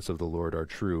judgments of the Lord are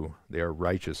true. They are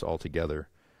righteous altogether.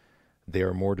 They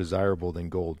are more desirable than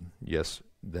gold, yes,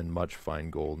 than much fine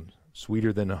gold.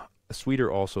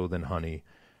 Sweeter also than honey,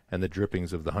 and the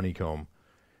drippings of the honeycomb.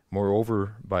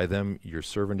 Moreover, by them your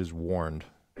servant is warned.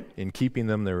 In keeping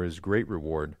them there is great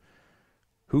reward.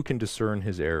 Who can discern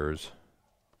his errors?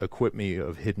 Acquit me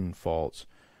of hidden faults.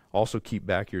 Also keep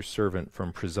back your servant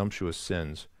from presumptuous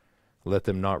sins. Let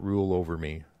them not rule over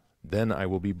me. Then I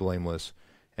will be blameless,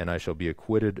 and I shall be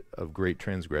acquitted of great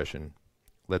transgression.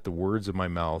 Let the words of my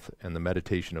mouth and the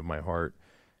meditation of my heart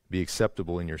be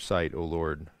acceptable in your sight, O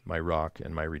Lord, my rock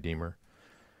and my redeemer.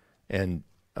 And,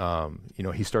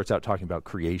 he starts out talking about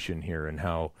creation here and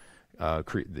how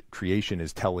creation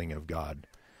is telling of God.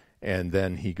 And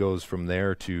then he goes from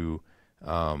there to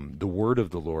the word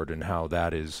of the Lord and how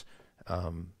that is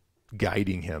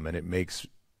guiding him, and it makes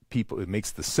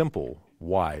the simple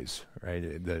wise, right?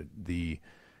 The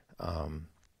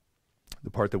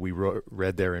part that we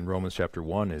read there in Romans chapter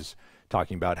 1 is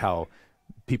talking about how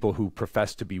people who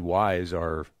profess to be wise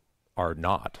are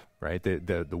not, right?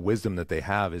 The wisdom that they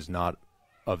have is not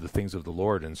of the things of the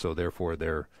Lord, and so therefore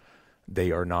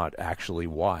they are not actually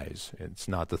wise. It's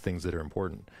not the things that are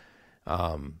important.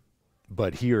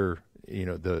 But here,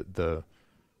 the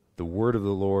word of the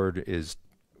Lord is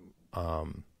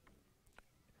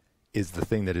the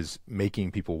thing that is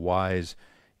making people wise.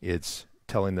 It's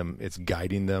telling them, it's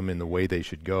guiding them in the way they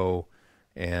should go,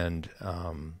 and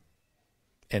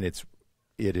it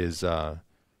is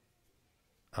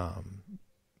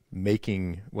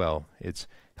it's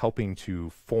helping to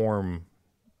form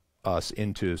us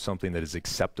into something that is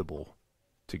acceptable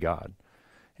to God.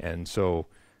 And so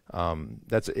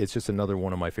it's just another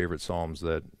one of my favorite Psalms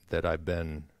that I've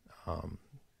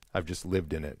just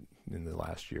lived in it in the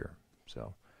last year.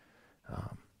 So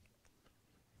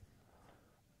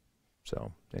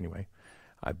anyway,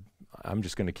 I'm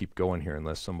just going to keep going here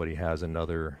unless somebody has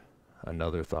another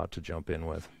thought to jump in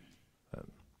with.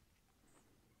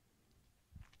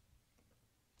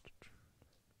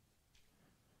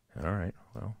 All right.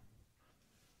 Well.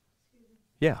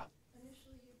 Yeah.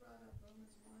 Initially, you brought up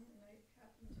Romans 1, and I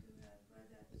happened to have read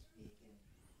that this week, and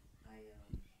I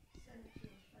sent it to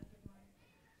a friend of mine.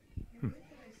 And with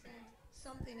it, I sent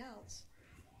something else.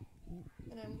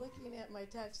 And I'm looking at my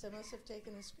text. I must have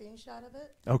taken a screenshot of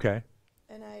it. Okay.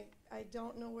 And I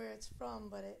don't know where it's from,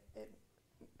 but it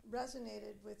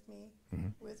resonated with me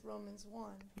with Romans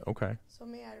 1. Okay. So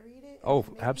may I read it? Oh, And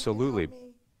maybe you can absolutely. help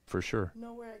me For sure.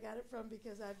 know where I got it from,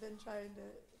 because I've been trying to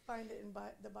find it in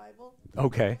the Bible.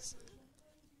 Okay.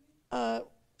 I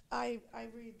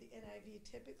read the NIV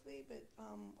typically, but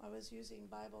I was using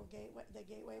the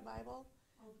Gateway Bible,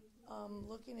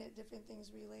 looking at different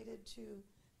things related to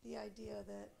the idea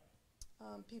that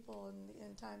people in the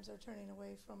end times are turning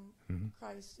away from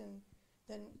Christ. And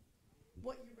then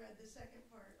what you read, the second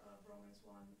part of Romans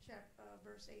 1,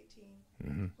 verse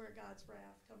 18, where God's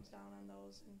wrath comes down on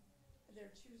those, and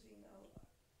they're choosing,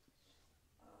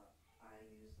 I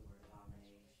use the word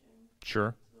abomination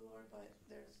Sure. to the Lord, but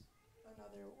there's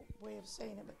another way of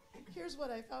saying it. But here's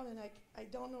what I found, and I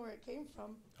don't know where it came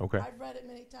from. Okay. I've read it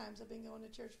many times. I've been going to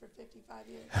church for 55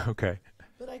 years. Okay.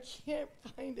 But I can't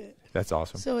find it. That's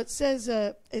awesome. So it says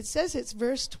it's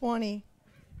verse 20.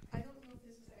 I don't know if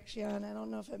this is actually on. I don't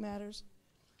know if it matters.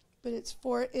 But it's,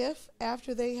 for if,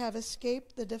 after they have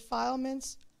escaped the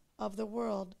defilements of the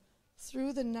world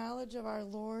through the knowledge of our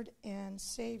Lord and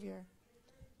Savior,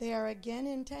 they are again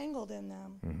entangled in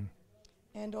them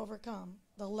and overcome.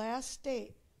 The last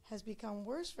state has become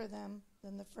worse for them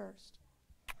than the first.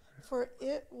 For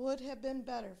it would have been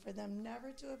better for them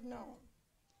never to have known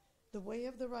the way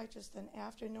of the righteous than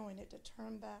after knowing it to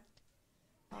turn back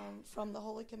from the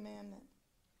holy commandment.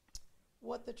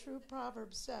 What the true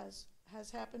proverb says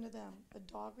has happened to them. A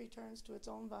dog returns to its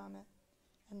own vomit,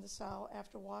 and the sow,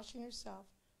 after washing herself,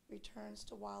 returns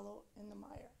to wallow in the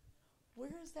mire. Where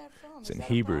is that from? It's Is in that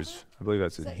a Hebrews. proverb? I believe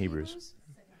that's Is in that Hebrews.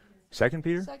 Second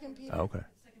Peter? Second Peter. Oh, okay.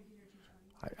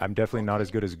 I'm definitely not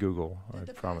as good as Google, Did I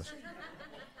the promise. pastor-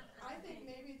 I think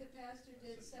maybe the pastor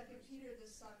did Second Peter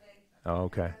this Sunday. Oh,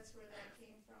 okay. That's where that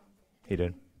came from. He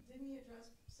did. Didn't he address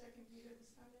Second Peter this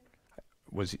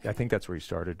Sunday? I think that's where he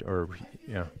started, or I feel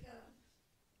yeah. like,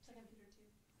 Second Peter 2.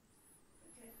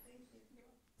 Okay, thank you.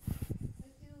 I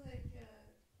feel like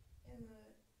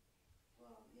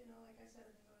like I said,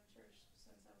 I've been going to church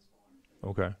since I was born.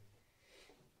 Okay.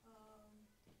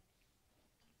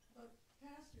 But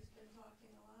pastor's been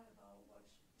talking a lot about what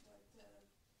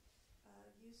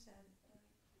you said.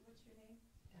 What's your name?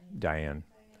 Diane.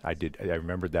 I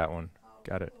remembered that one.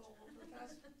 Got it. People will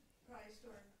profess Christ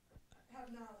or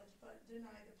have knowledge, but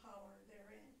deny the power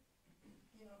therein.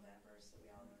 You know, that verse that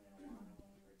we all learned in Awana when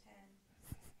we were 10.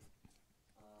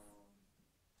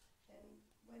 And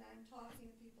when I'm talking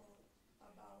to people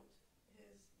about the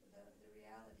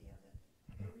reality of it,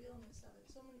 the realness of it,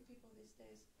 so many people these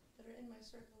days that are in my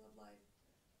circle of life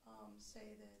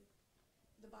say that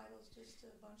the Bible is just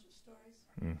a bunch of stories.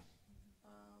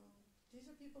 These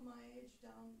are people my age,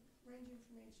 ranging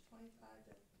from age 25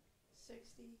 to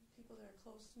 60, people that are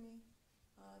close to me.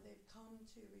 They've come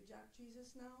to reject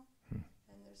Jesus now,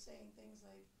 and they're saying things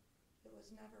like, it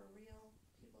was never real.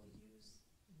 People use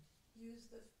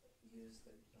the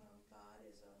God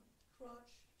as a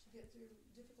crutch to get through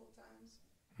difficult times.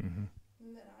 And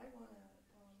that I want to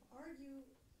argue,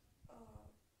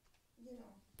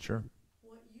 Sure.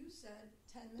 what you said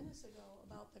 10 minutes ago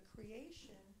about the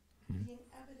creation being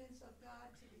evidence of God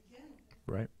to begin with.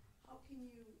 Right. How can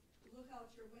you look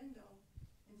out your window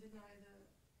and deny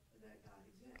that God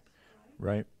exists, right?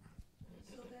 Right.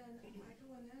 So then I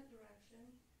go in that direction,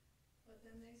 but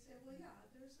then they say, well, yeah,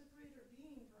 there's a greater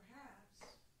being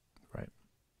perhaps. Right.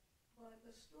 But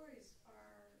the stories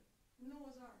are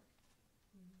Noah's Ark.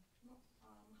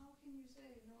 How can you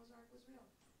say Noah's Ark was real?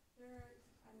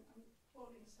 I'm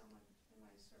quoting someone in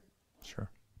my circle. Sure.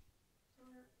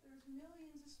 There's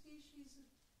millions of species.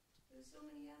 There's so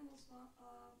many animals. How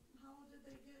did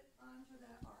they get onto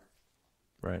that ark?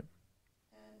 Right.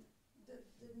 And did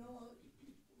Noah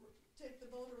take the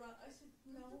boat around? I said,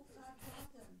 no, God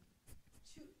brought them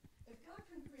to. If God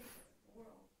can create the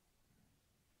world,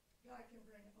 God can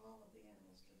bring all of the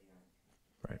animals to the ark.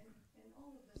 Right. And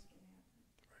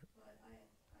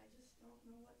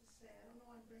know what to say. I don't know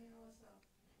why I'm bringing all this up.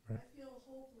 Right. I feel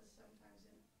hopeless sometimes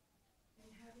in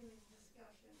having these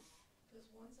discussions, because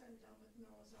once I'm done with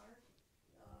Noah's Ark,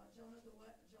 Jonah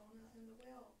and the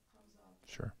whale comes up.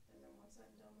 Sure. And then once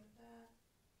I'm done with that,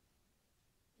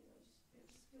 it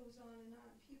just goes on and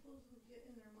on. People who get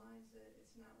in their minds that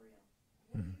it's not real.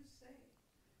 What do you say?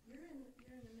 You're in the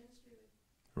ministry with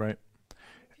Right.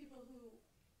 people who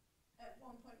at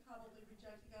one point probably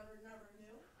rejected God or never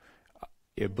knew.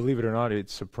 Yeah, believe it or not,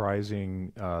 it's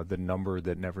surprising the number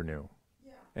that never knew.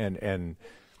 Yeah. And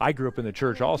I grew up in the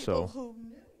church People also. who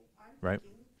knew, I'm Right.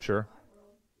 thinking, Sure. in my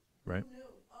world, Right. who knew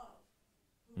of,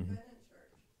 who've Mhm. been in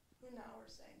church, who now are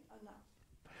saying enough.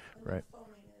 Enough Right.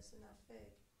 phoniness, enough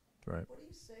fake. Right. What do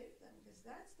you say to them? Because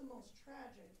that's the most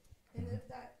tragic. And if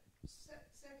that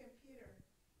Second Peter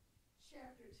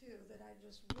chapter 2 that I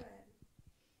just read,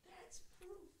 that's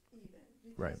proof even,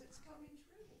 because Right. it's coming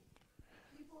true.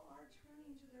 People are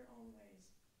turning to their own ways.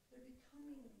 They're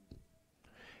becoming.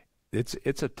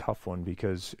 It's a tough one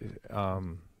because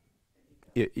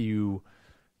you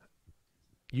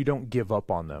don't give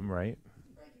up on them, right?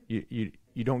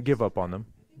 You don't give up on them.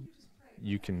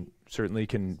 You can certainly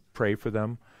pray for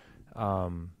them.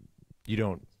 You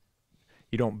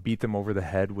don't beat them over the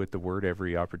head with the word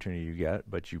every opportunity you get,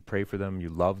 but you pray for them, you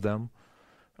love them,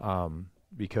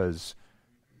 because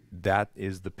that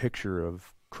is the picture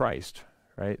of Christ,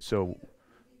 right? So,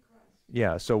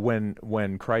 yeah. So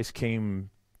when Christ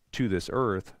came to this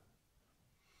earth,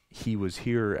 he was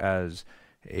here as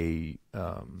a,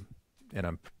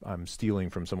 and I'm stealing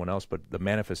from someone else, but the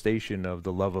manifestation of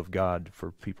the love of God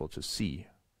for people to see,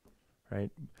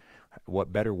 right?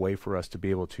 What better way for us to be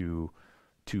able to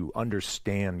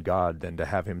understand God than to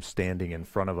have him standing in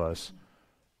front of us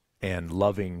and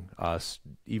loving us,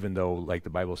 even though, like the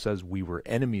Bible says, we were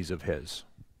enemies of his,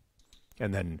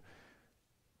 and then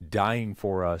dying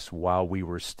for us while we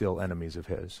were still enemies of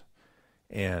his.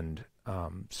 And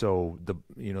so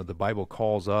the Bible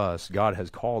calls us, God has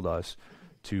called us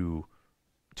to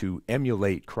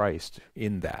emulate Christ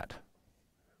in that.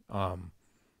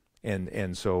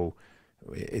 And so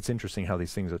it's interesting how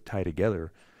these things tie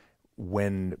together.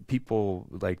 When people,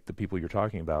 like the people you're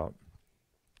talking about,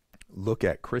 look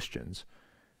at Christians,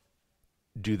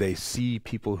 do they see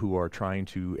people who are trying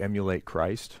to emulate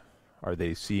Christ? Are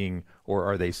they seeing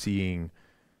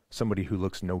somebody who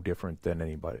looks no different than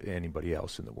anybody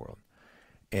else in the world?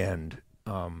 And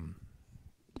I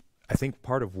think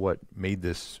part of what made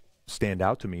this stand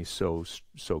out to me so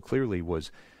clearly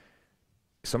was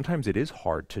sometimes it is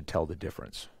hard to tell the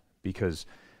difference, because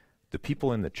the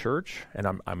people in the church, and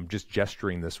I'm just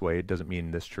gesturing this way, it doesn't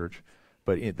mean this church,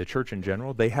 but in the church in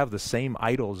general, they have the same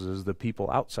idols as the people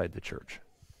outside the church,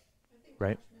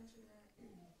 right?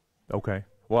 Okay.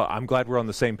 Well, I'm glad we're on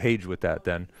the same page with that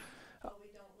then. But we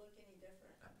don't look any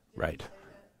different. Did Right. you say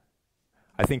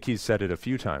that? I think he's said it a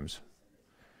few times.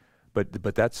 But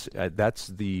that's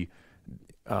the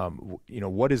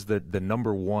what is the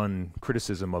number one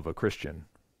criticism of a Christian?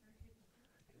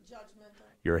 Judgmental.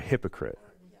 You're a hypocrite.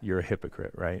 You're a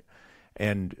hypocrite, right?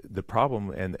 And the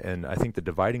problem, and I think the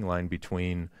dividing line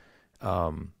between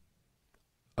a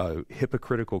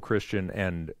hypocritical Christian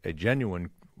and a genuine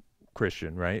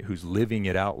Christian, right, who's living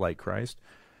it out like Christ,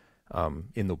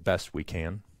 in the best we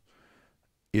can,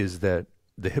 is that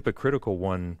the hypocritical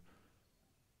one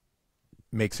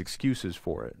makes excuses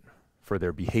for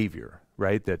their behavior,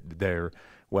 right? That they're,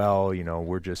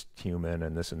 we're just human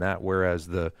and this and that. Whereas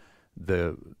the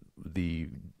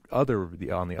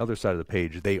on the other side of the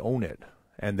page, they own it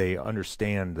and they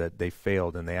understand that they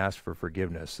failed and they ask for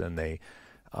forgiveness and they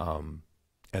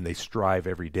strive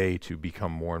every day to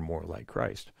become more and more like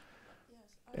Christ. Yes,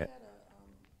 I had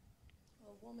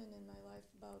a woman in my life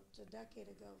about a decade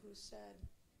ago who said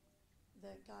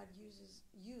that God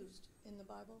used in the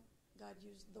Bible, God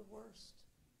used the worst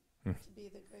to be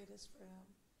the greatest for him.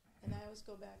 And I always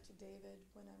go back to David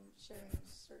when I'm sharing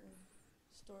certain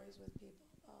stories with people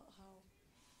about how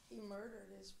he murdered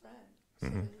his friend so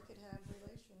that he could have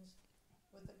relations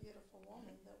with a beautiful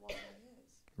woman that wasn't his.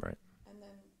 Right. And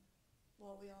then,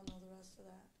 well, we all know the rest of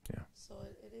that. Yeah. So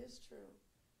it is true.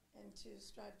 And to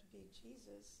strive to be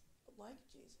Jesus, like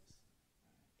Jesus,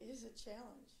 is a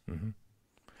challenge. Mm-hmm.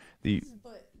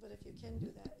 But if you can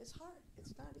do that, it's hard.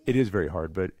 It's not easy. It is very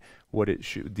hard, but what it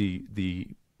should, the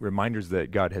reminders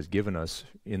that God has given us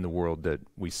in the world that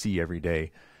we see every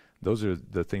day, those are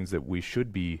the things that we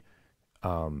should be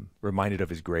reminded of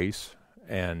his grace.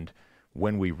 And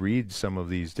when we read some of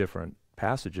these different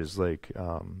passages, like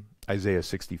Isaiah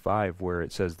 65, where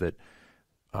it says that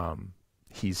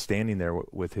he's standing there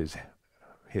with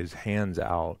his hands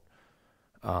out,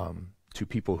 to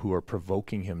people who are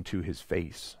provoking him to his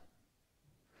face.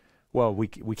 Well, we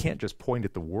can't just point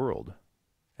at the world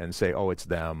and say, oh, it's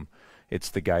them, it's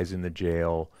the guys in the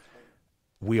jail.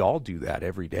 We all do that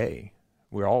every day.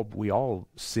 We all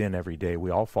sin every day.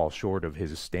 We all fall short of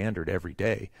his standard every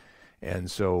day. And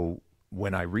so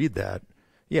when I read that,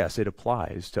 yes, it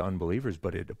applies to unbelievers,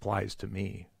 but it applies to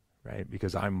me, right?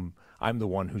 Because I'm the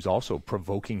one who's also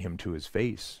provoking him to his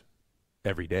face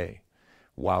every day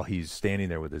while he's standing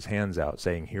there with his hands out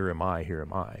saying, here am I, here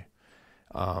am I.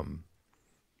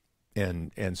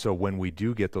 And so when we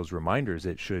do get those reminders,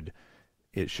 it should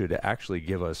actually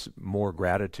give us more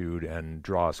gratitude and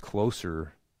draw us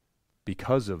closer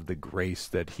because of the grace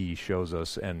that he shows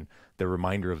us, and the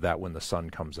reminder of that when the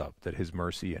sun comes up, that his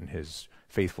mercy and his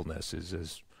faithfulness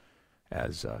is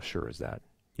as sure as that.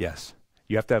 Yes.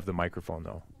 You have to have the microphone,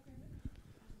 though.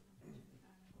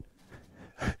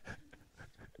 If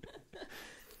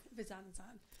it's on, it's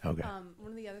on. Okay.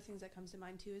 One of the other things that comes to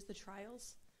mind, too, is the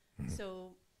trials. Mm-hmm.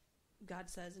 So God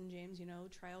says in James,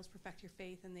 trials perfect your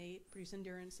faith, and they produce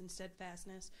endurance and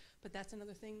steadfastness. But that's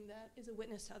another thing that is a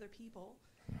witness to other people,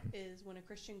 is when a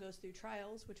Christian goes through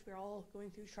trials, which we're all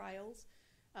going through trials.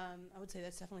 I would say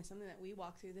that's definitely something that we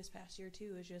walked through this past year,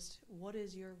 too, is just what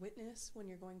is your witness when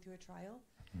you're going through a trial?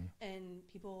 And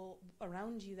people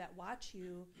around you that watch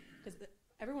you, because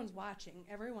everyone's watching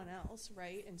everyone else,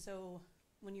 right? And so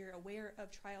when you're aware of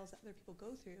trials that other people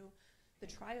go through, the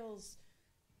trials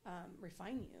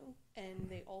refine you, and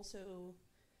they also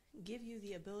give you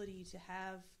the ability to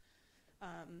have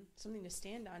something to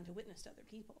stand on to witness to other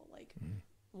people. Like,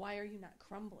 why are you not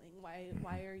crumbling? Why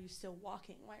are you still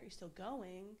walking? Why are you still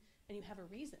going? And you have a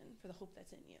reason for the hope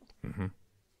that's in you.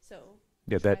 So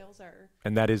trials are...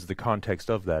 And that is the context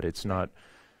of that. It's not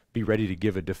be ready to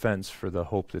give a defense for the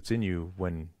hope that's in you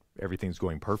when everything's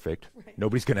going perfect. Right.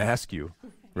 Nobody's going to ask you,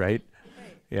 right? Right.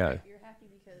 Yeah. Right. You're happy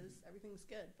because everything's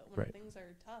good. But when Right. things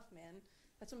are tough, man,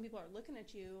 that's when people are looking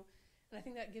at you. And I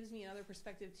think that gives me another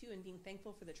perspective, too, in being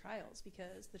thankful for the trials,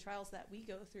 because the trials that we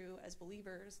go through as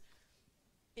believers,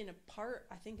 in a part,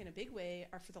 I think in a big way,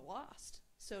 are for the lost.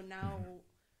 So now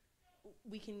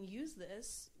we can use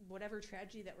this, whatever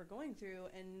tragedy that we're going through,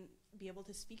 and be able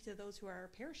to speak to those who are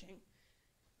perishing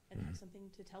and have something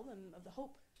to tell them of the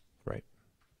hope. Right.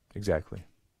 Exactly.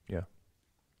 Yeah.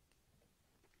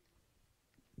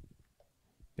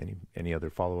 Any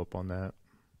other follow-up on that?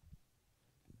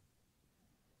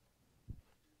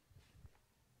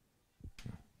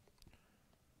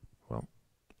 Well,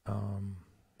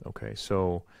 okay,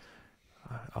 so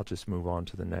I'll just move on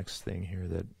to the next thing here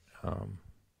that I'm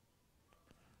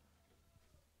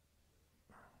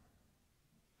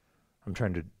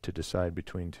trying to decide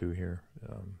between two here.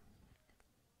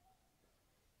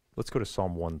 Let's go to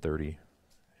Psalm 130.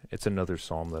 It's another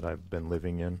psalm that I've been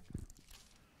living in.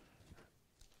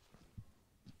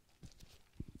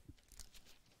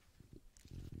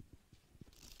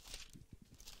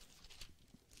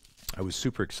 I was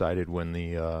super excited when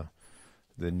the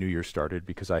new year started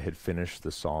because I had finished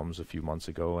the Psalms a few months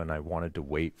ago, and I wanted to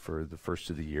wait for the first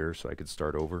of the year so I could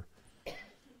start over.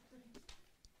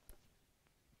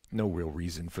 No real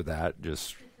reason for that.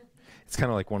 Just, it's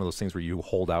kind of like one of those things where you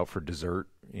hold out for dessert.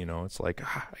 It's like,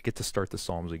 I get to start the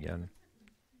Psalms again.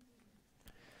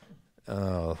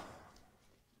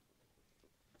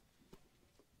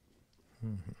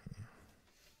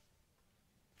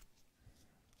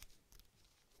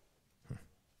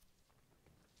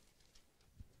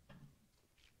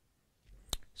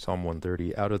 Psalm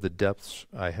 130, out of the depths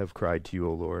I have cried to you,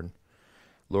 O Lord.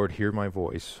 Lord, hear my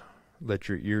voice. Let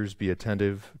your ears be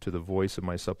attentive to the voice of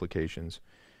my supplications.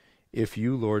 If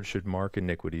you, Lord, should mark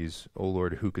iniquities, O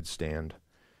Lord, who could stand?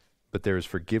 But there is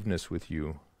forgiveness with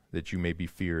you, that you may be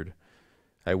feared.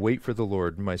 I wait for the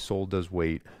Lord, my soul does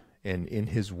wait, and in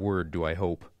his word do I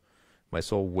hope. My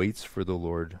soul waits for the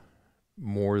Lord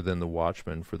more than the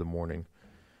watchman for the morning.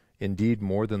 Indeed,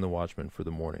 more than the watchman for the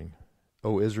morning.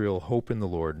 O Israel, hope in the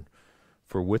Lord,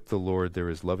 for with the Lord there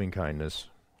is loving kindness,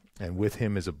 and with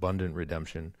him is abundant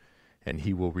redemption, and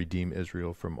he will redeem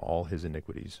Israel from all his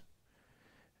iniquities.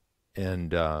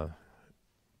 And,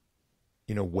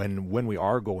 when we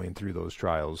are going through those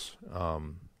trials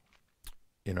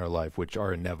in our life, which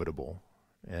are inevitable,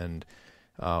 and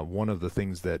one of the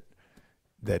things that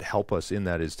help us in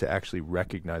that is to actually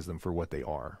recognize them for what they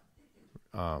are.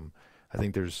 I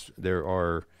think there's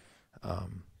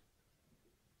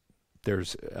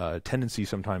a tendency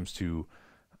sometimes to,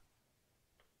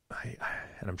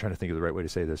 and I'm trying to think of the right way to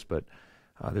say this, but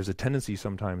there's a tendency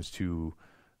sometimes to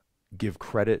give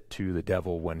credit to the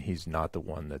devil when he's not the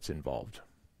one that's involved.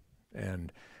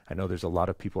 And I know there's a lot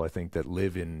of people, I think, that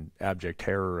live in abject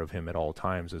terror of him at all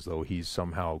times, as though he's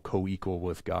somehow co-equal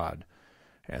with God,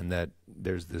 and that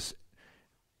there's this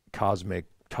cosmic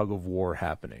tug of war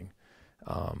happening.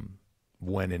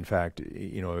 When in fact,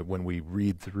 when we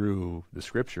read through the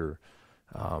scripture,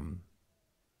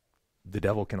 the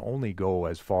devil can only go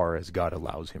as far as God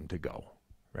allows him to go,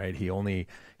 right?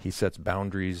 He sets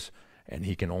boundaries, and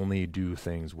he can only do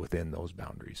things within those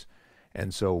boundaries.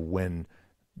 And so when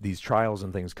these trials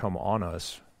and things come on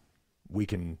us, we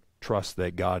can trust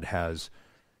that God has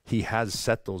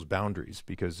set those boundaries,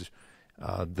 because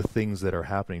the things that are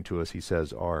happening to us, he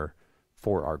says, are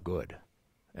for our good.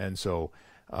 And so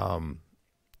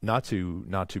not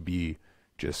to be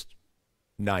just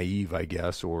naive, I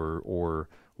guess, or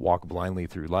walk blindly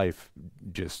through life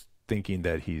just thinking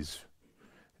that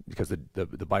because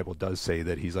the Bible does say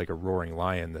that he's like a roaring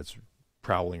lion that's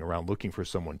prowling around looking for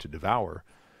someone to devour.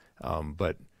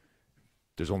 But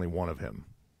there's only one of him.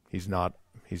 He's not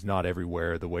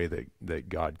everywhere the way that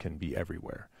God can be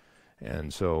everywhere.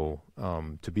 And so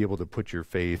to be able to put your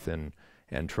faith and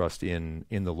trust in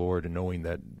the Lord, and knowing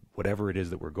that whatever it is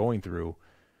that we're going through,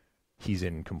 he's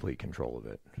in complete control of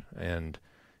it. And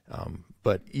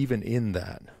but even in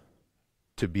that,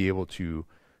 to be able to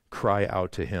cry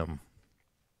out to him,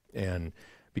 and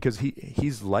because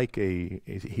he's like a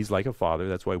father,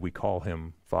 that's why we call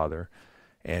him Father,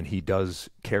 and he does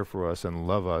care for us and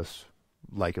love us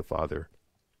like a father.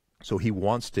 So he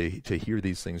wants to hear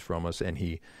these things from us, and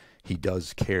he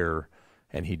does care,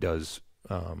 and he does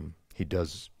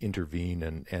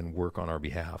intervene and work on our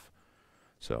behalf.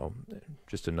 So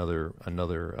just another one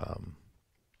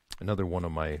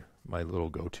of my little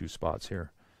go-to spots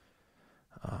here.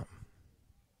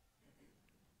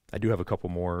 I do have a couple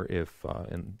more. If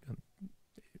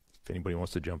anybody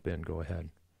wants to jump in, go ahead.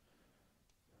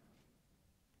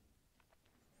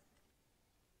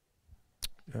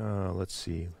 Let's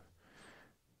see.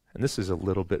 And this is a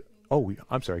little bit. Oh,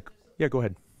 I'm sorry. Yeah, go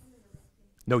ahead.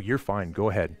 No, you're fine. Go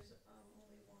ahead.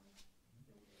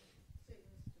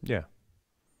 Yeah.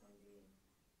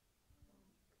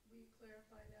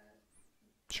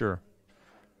 Sure.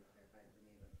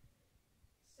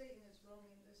 Satan is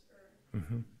roaming this earth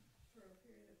Mm-hmm. for a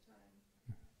period of time.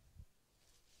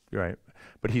 Right.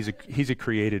 But he's a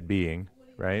created being,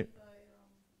 right?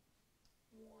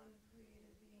 One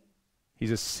created being.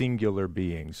 He's a singular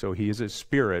being. So he is a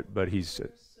spirit, but he's... So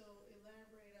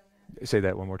elaborate on that. Say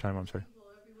that one more time, I'm sorry. Evil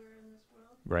everywhere in this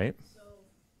world. Right? So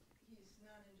he's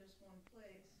not in just one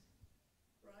place,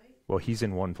 right? Well, he's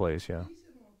in one place, yeah. He's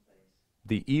in one place.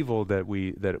 The evil that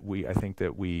we I think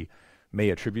that we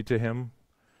may attribute to him,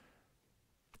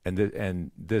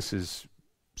 and this is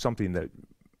something that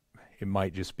it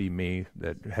might just be me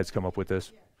that has come up with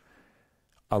this.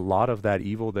 A lot of that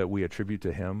evil that we attribute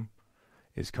to him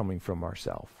is coming from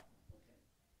ourselves,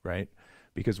 right?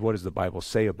 Because what does the Bible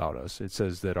say about us? It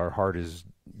says that our heart is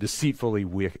deceitfully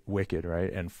wicked,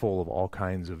 right, and full of all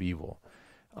kinds of evil.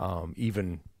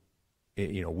 Even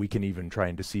we can even try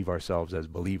and deceive ourselves as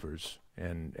believers,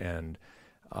 and We have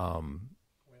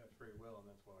free will, and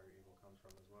that's where our evil comes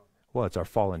from as well. well, it's our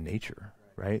fallen nature,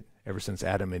 right? Ever since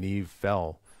Adam and Eve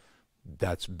fell,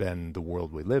 that's been the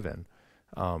world we live in.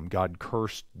 God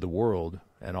cursed the world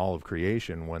and all of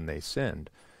creation when they sinned,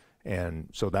 and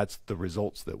so that's the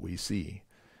results that we see.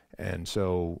 And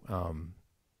so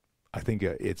I think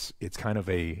it's kind of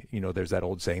a, there's that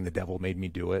old saying, the devil made me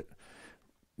do it.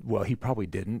 Well, he probably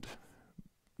didn't.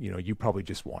 You probably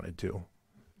just wanted to.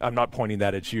 I'm not pointing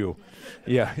that at you.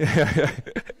 Yeah.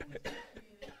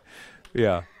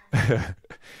 Yeah.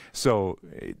 So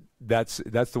that's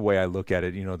the way I look at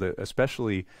it.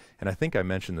 Especially, and I think I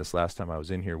mentioned this last time I was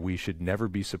in here, we should never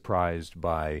be surprised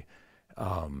by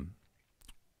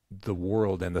the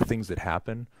world and the things that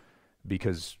happen,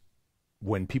 because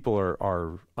when people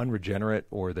are unregenerate,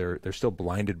 or they're still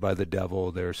blinded by the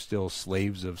devil, they're still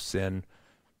slaves of sin,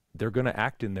 they're going to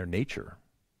act in their nature,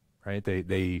 right?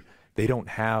 They don't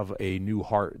have a new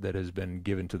heart that has been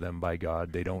given to them by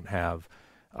God. They don't have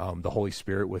the Holy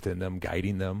Spirit within them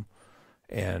guiding them,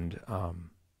 and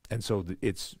so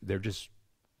they're just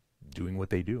doing what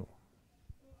they do.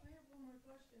 Well, I have one more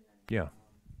question then. Yeah.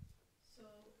 So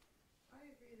I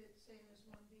agree that Satan is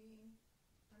one being.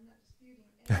 I'm not disputing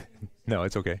anything. No,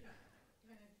 it's okay.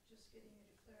 Kind of just getting you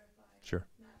to clarify. Sure.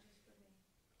 Not just for me,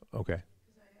 Okay.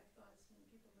 because I have thoughts and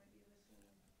people might be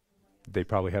listening. who might They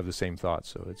probably have the same thoughts,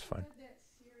 so it's fine. Remember that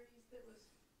series that was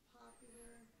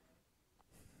popular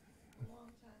a long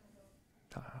time ago?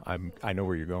 I know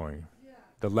where you're going. Yeah.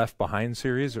 The Left Behind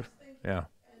series, or Thank you. yeah,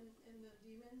 And the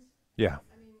demons. yeah,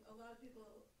 I mean, a lot of people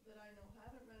that I know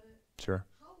haven't read it. sure.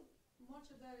 How much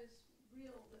of that is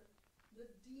real that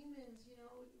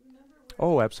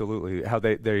Oh, absolutely. How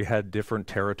they had different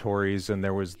territories, and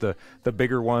there was the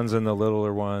bigger ones and the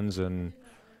littler ones, and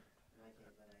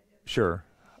sure.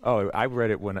 Oh, I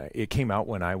read it when it came out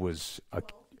when I was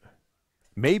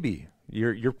maybe.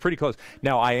 You're pretty close.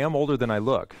 Now I am older than I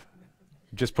look.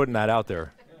 Just putting that out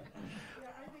there. Yeah,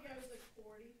 I think I was like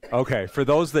 40. Okay, for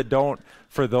those that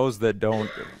don't,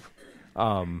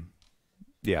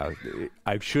 yeah,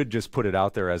 I should just put it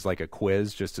out there as like a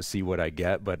quiz just to see what I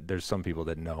get. But there's some people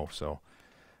that know, so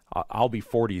I'll be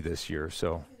 40 this year.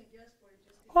 So,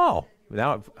 oh,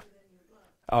 now,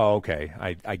 oh, okay,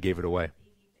 I gave it away.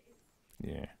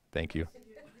 Yeah, thank you.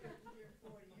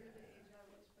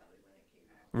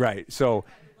 Right, so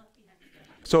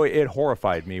it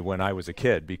horrified me when I was a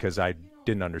kid because I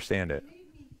didn't understand it. It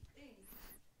made me think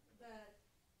that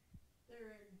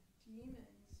there are demons,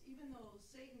 even though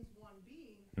Satan's one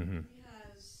being, Mm-hmm. he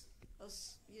has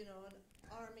an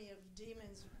army of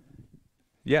demons.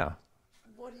 Yeah.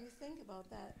 What do you think about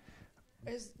that?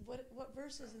 What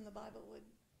verses in the Bible would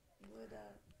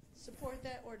support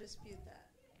that or dispute that?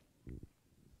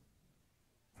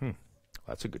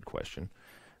 That's a good question.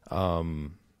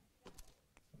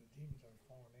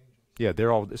 Yeah,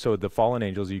 they're all, so the fallen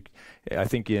angels, I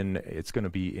think it's going to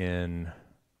be in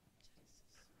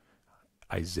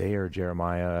Isaiah or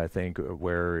Jeremiah, I think,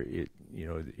 where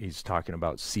he's talking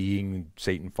about seeing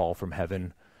Satan fall from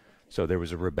heaven. So there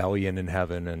was a rebellion in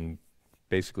heaven, and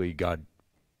basically God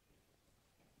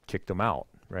kicked him out,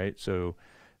 right? So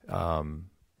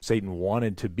Satan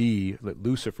wanted to be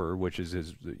Lucifer, which is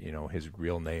his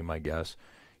real name, I guess.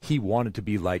 He wanted to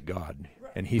be like God,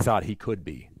 and he thought he could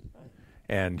be.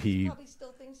 And He probably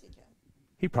still thinks he can.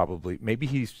 Maybe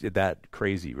he's that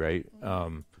crazy, right?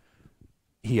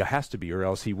 He has to be, or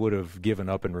else he would have given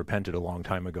up and repented a long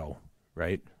time ago,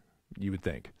 right? You would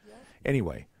think. Yeah.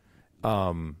 Anyway,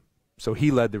 so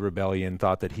he led the rebellion,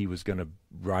 thought that he was going to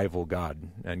rival God,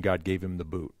 and God gave him the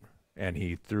boot, and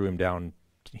he threw him down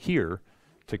here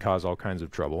to cause all kinds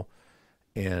of trouble.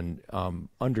 And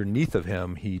underneath of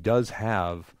him, he does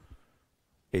have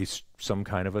some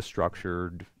kind of a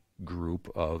structured group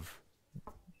of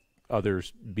other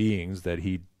beings that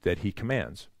he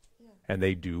commands, and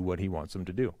they do what he wants them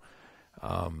to do.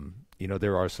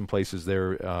 There are some places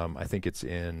there. I think it's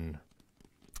in.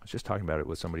 I was just talking about it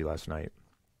with somebody last night.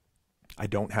 I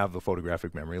don't have a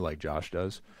photographic memory like Josh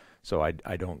does, so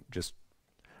I don't just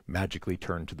magically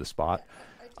turn to the spot.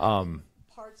 I take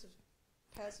parts of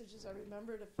passages I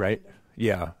remember to find Right. them.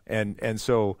 Yeah, and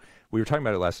so we were talking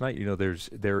about it last night.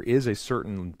 There is a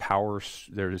certain power.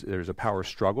 There's a power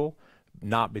struggle,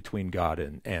 not between God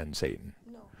and Satan.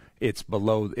 No. It's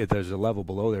below. There's a level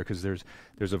below there because there's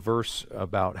a verse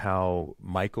about how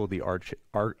Michael the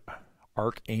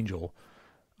archangel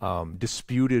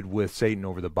disputed with Satan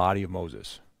over the body of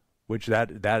Moses, which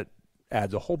that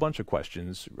adds a whole bunch of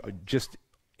questions just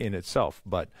in itself.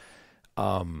 But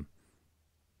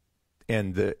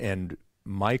and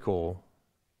Michael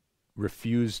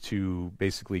refused to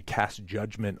basically cast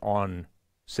judgment on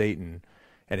Satan,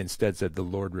 and instead said, "The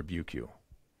Lord rebuke you,"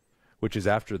 which is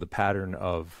after the pattern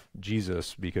of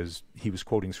Jesus because he was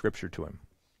quoting scripture to him.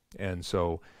 And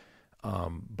so,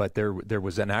 but there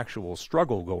was an actual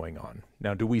struggle going on.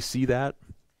 Now, do we see that?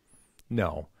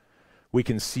 No. We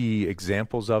can see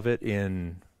examples of it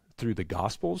through the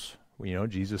Gospels.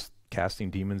 Jesus casting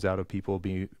demons out of people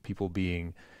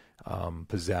being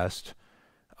possessed.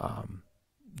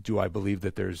 Do I believe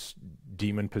that there's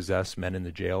demon-possessed men in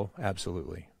the jail?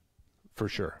 Absolutely. For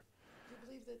sure. Do you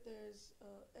believe that there's,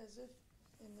 as if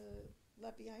in the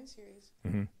Left Behind series,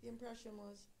 Mm-hmm. the impression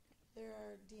was there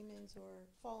are demons or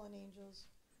fallen angels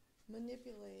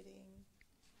manipulating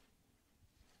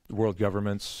World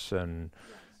governments and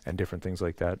different things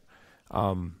like that.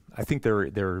 I think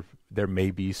there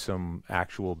may be some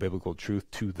actual biblical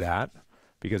truth to that,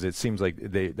 because it seems like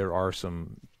there are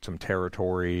some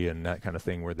territory and that kind of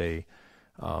thing where they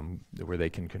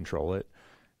can control it.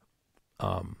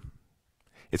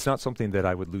 It's not something that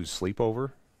I would lose sleep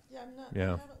over. Yeah, I'm not.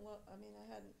 Yeah.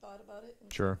 I hadn't thought about it.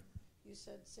 Until Sure. You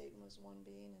said Satan was one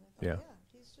being, and I thought,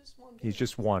 Yeah. he's just one being. He's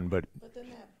just one, but But then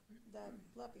that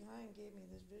Left Behind gave me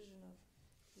this vision of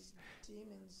these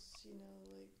demons,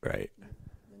 right.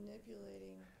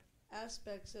 manipulating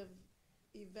aspects of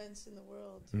events in the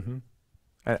world. Mm-hmm.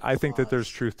 I think that there's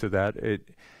Cause. truth to that.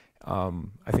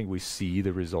 I think we see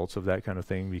the results of that kind of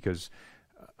thing because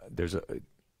there's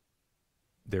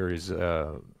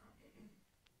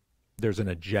an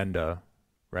agenda,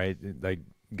 right? Like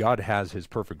God has His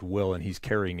perfect will and He's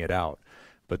carrying it out,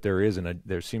 but there is an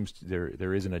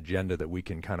agenda that we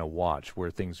can kind of watch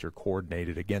where things are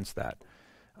coordinated against that,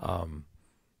 and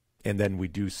then we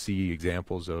do see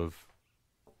examples of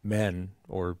men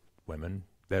or women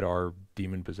that are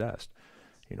demon possessed.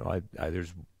 You know,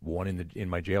 there's one in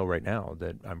my jail right now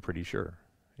that I'm pretty sure.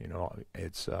 You know,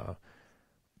 it's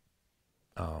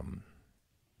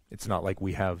not like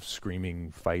we have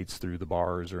screaming fights through the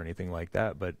bars or anything like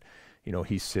that, but you know,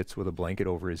 he sits with a blanket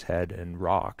over his head and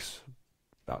rocks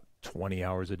about 20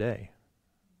 hours a day.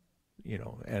 You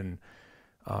know, and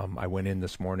I went in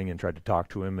this morning and tried to talk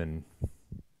to him, and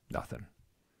nothing.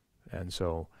 And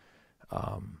so,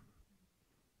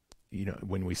 you know,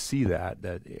 when we see that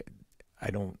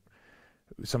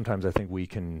sometimes I think we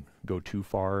can go too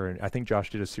far. And I think Josh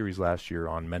did a series last year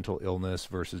on mental illness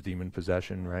versus demon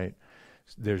possession, right?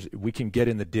 We can get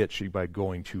in the ditch by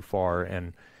going too far,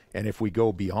 and if we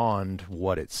go beyond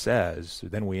what it says,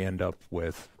 then we end up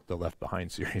with the Left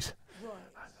Behind series. Right.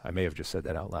 I may have just said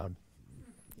that out loud.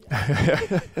 On the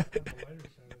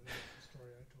lighter side of it, the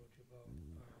story I told you about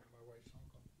my wife's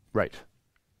uncle, Right.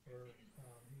 where he's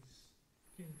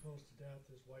getting close to death.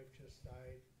 His wife just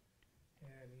died,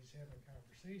 and he's having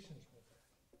conversations with her.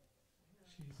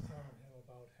 She's telling him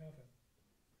about heaven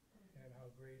and how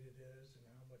great it is and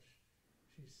how much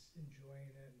she's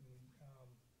enjoying it,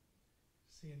 and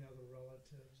seeing other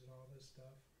relatives and all this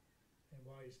stuff. And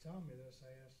while he's telling me this,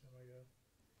 I asked him, I go,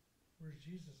 where's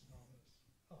Jesus in all this?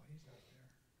 Oh, he's not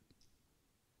there.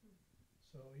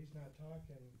 So he's not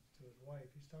talking to his wife,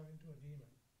 he's talking to a demon.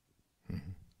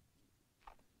 Mhm.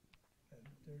 And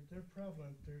they're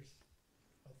prevalent. There's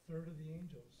a third of the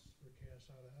angels were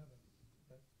cast out of heaven.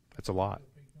 That's a lot.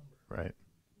 That's a big number. Right.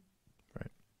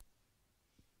 Right.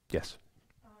 Yes.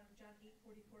 John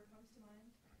 8:44 comes to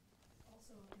mind.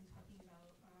 Also, in talking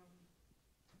about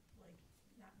like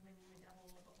not blaming the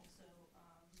devil, but also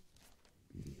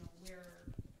you know where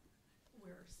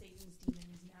Satan's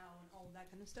demon is now and all of that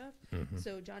kind of stuff. Mhm.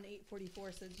 So John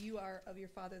 8:44 says, "You are of your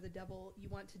father the devil. You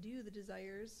want to do the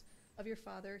desires of your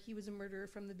father. He was a murderer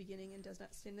from the beginning and does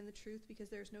not stand in the truth because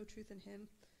there is no truth in him.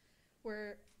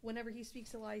 Where whenever he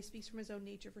speaks a lie, he speaks from his own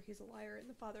nature, for he is a liar and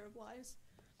the father of lies."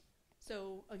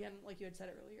 So again, like you had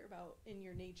said earlier about in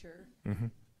your nature. Mm-hmm.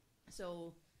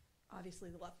 So obviously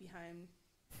the Left Behind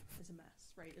is a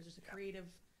mess, right? It's just a creative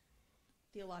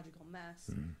theological mess.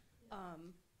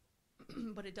 Mm-hmm.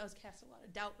 But it does cast a lot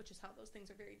of doubt, which is how those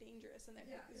things are very dangerous and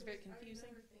it's very confusing.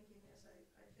 I remember thinking as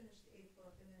I finished the 8th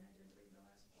book and then I didn't read the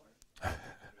last 4.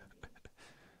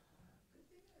 Good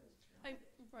thing I was trying.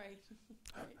 Right.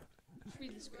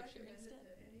 Read the scripture instead.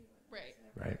 Right.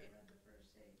 Right.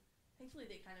 Thankfully,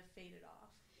 they kind of faded off.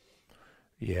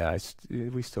 Yeah,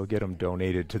 we still get them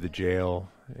donated to the jail.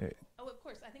 Oh, of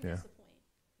course. I think Yeah. that's the point.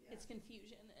 It's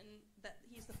confusion, and that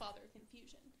he's the father of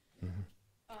confusion. Mm-hmm.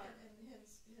 And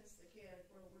hence the chaotic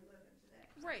world we live in today.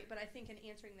 Right, but I think in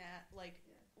answering that, like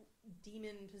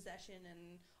demon possession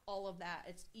and all of that,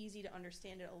 it's easy to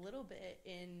understand it a little bit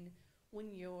in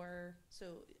when you're,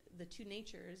 so the two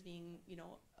natures being, you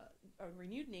know, a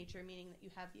renewed nature, meaning that you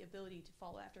have the ability to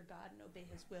follow after God and obey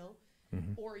his will,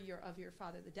 Mm-hmm. or you're of your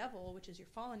father, the devil, which is your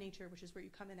fallen nature, which is where you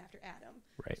come in after Adam.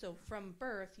 Right. So from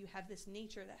birth, you have this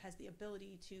nature that has the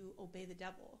ability to obey the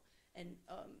devil, and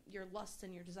your lusts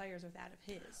and your desires are that of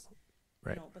his.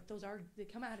 Right. You know, but they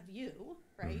come out of you,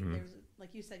 right? Mhm. There's,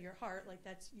 like you said, your heart, like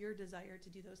that's your desire to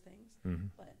do those things. Mm-hmm.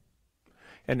 But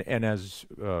And as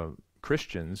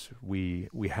Christians, we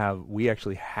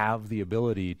actually have the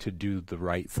ability to do the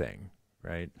right thing,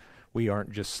 right? We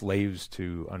aren't just slaves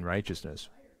to unrighteousness.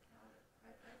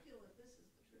 I feel that this is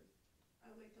the truth. I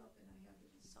wake up and I have the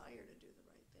desire to do the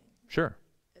right thing. Sure.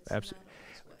 It's Absolutely. not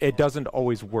always what- It doesn't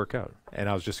always work out. And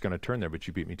I was just going to turn there, but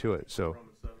you beat me to it. So,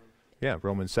 Romans 7. yeah,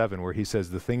 Romans 7, where he says,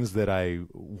 the things that I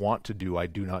want to do, I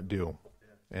do not do.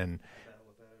 And Battle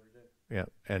with that every day. yeah,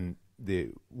 and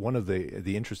one of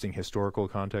the interesting historical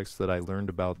contexts that I learned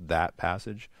about that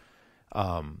passage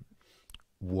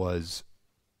was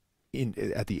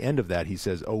at the end of that he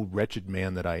says, "Oh, wretched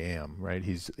man that I am," right?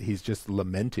 He's just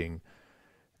lamenting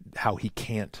how he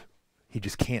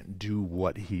just can't do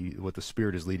what the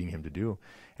Spirit is leading him to do.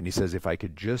 And he says, if I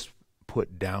could just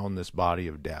put down this body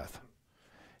of death.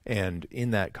 And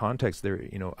in that context there,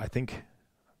 you know, I think,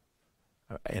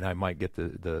 and I might get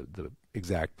the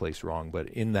exact place wrong, but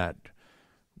in that,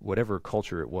 whatever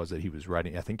culture it was that he was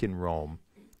writing, I think in Rome,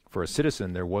 for a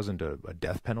citizen, there wasn't a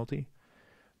death penalty.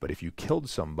 But if you killed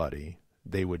somebody,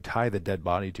 they would tie the dead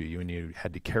body to you, and you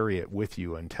had to carry it with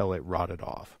you until it rotted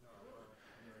off.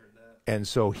 And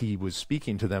so he was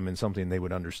speaking to them in something they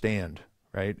would understand,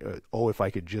 right? Oh, if I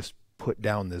could just put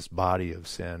down this body of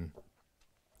sin.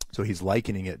 So he's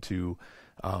likening it to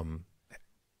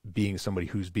being somebody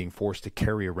who's being forced to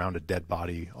carry around a dead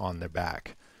body on their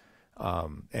back.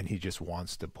 And he just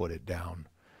wants to put it down.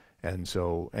 And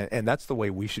so, and that's the way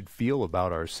we should feel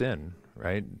about our sin,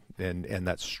 right? And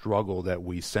that struggle that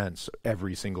we sense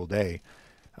every single day,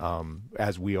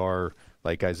 as we are,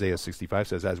 like Isaiah 65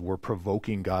 says, as we're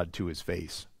provoking God to his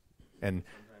face. And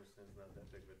Sometimes sin's not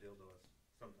that big of a deal to us.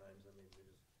 Sometimes, I mean, we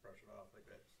just brush it off like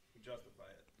that. We justify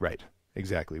it. right,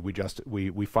 exactly.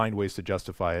 We find ways to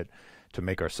justify it, to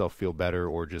make ourselves feel better,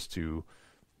 or just to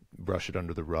brush it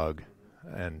under the rug.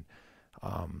 And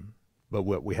but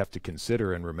what we have to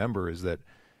consider and remember is that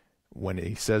when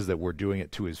he says that we're doing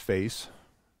it to his face,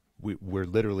 we're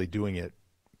literally doing it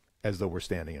as though we're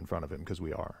standing in front of him, because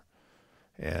we are.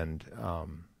 And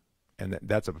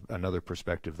that's another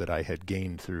perspective that I had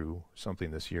gained through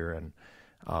something this year. And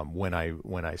when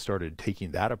I started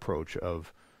taking that approach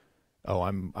of,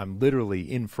 I'm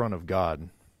literally in front of God,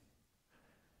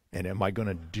 and am I going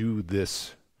to do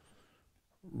this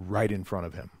right in front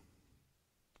of him?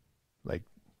 Like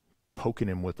poking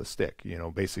him with a stick,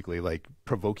 basically like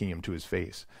provoking him to his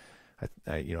face.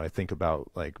 I think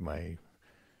about like my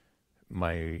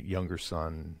younger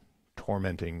son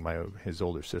tormenting his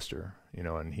older sister,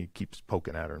 and he keeps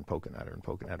poking at her and poking at her and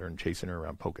poking at her and chasing her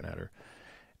around, poking at her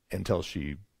until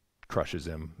she crushes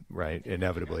him, right?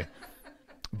 Inevitably.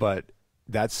 But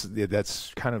that's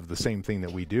kind of the same thing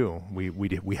that we do.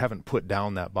 We haven't put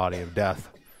down that body of death,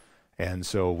 and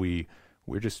so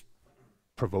we're just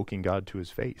provoking God to his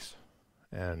face.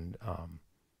 And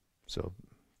so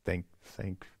thank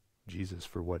Jesus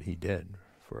for what he did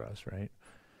for us, right?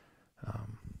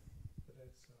 But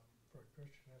that's, for a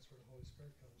Christian, that's where the Holy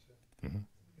Spirit comes in. Mm-hmm.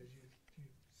 Because you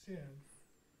sin,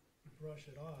 you brush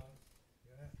it off,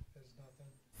 there's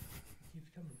nothing. It keeps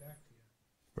coming back to you.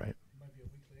 Right. It might be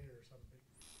a week later or something,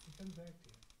 but it comes back to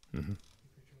you. Mm-hmm.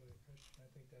 If you're truly a Christian, I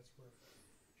think that's where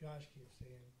Josh keeps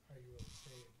saying, "Are you really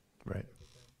saved?" Right. Type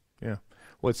of thing. Yeah.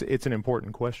 Well, it's an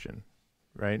important question,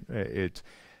 right?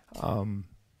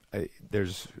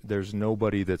 There's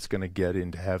nobody that's going to get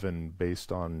into heaven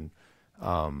based on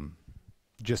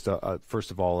just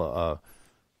first of all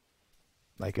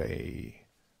like a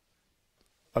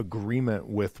agreement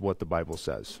with what the Bible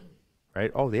says,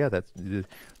 right? Oh yeah,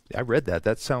 I read that.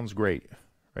 That sounds great,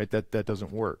 right? That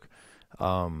doesn't work.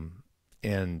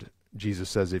 And Jesus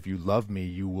says, if you love me,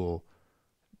 you will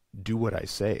do what I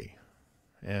say.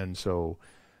 And so,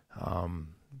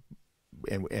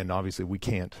 and obviously we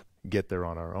can't get there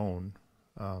on our own.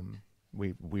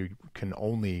 We can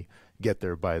only get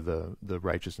there by the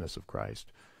righteousness of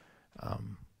Christ.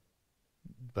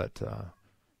 But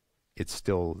it's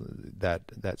still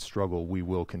that struggle. We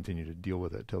will continue to deal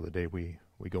with it till the day we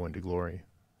go into glory,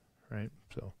 right?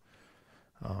 So,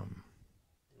 We only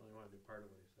want to do part of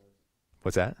what he says.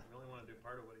 what's that? We only want to do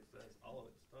part of what he says. All of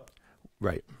it's tough.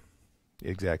 Right.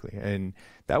 Exactly. And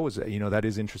that was, that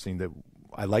is interesting that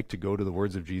I like to go to the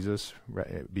words of Jesus,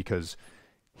 right, because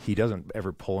he doesn't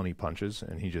ever pull any punches,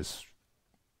 and he just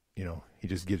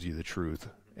gives you the truth,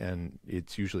 and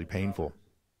it's usually painful.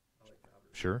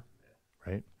 Sure.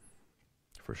 Right.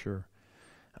 For sure.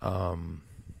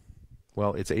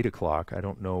 Well, it's 8:00. I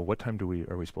don't know, what time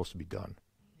are we supposed to be done?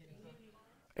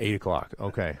 8:00.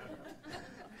 Okay.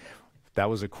 That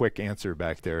was a quick answer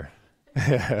back there.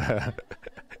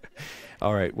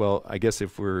 All right. Well, I guess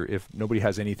if nobody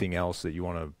has anything else that you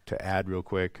want to add real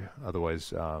quick,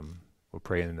 otherwise we'll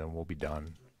pray and then we'll be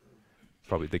done.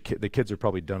 Probably the kids are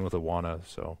probably done with Awana,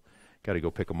 so got to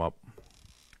go pick them up.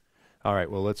 All right.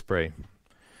 Well, let's pray.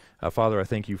 Father, I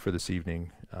thank you for this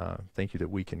evening. Thank you that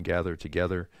we can gather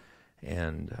together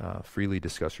and freely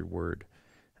discuss your word.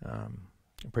 I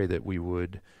pray that we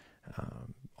would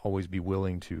always be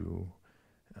willing to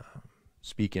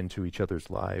speak into each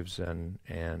other's lives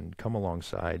and come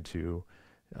alongside to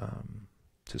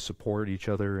support each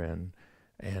other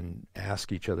and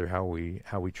ask each other how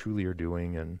we truly are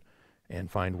doing,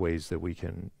 and find ways that we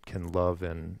can love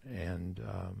and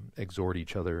exhort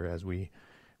each other as we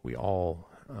all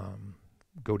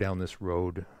go down this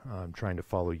road, trying to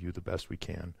follow you the best we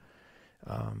can.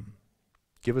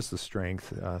 Give us the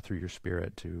strength through your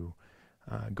Spirit to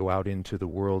go out into the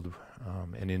world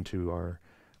and into our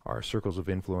circles of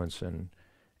influence and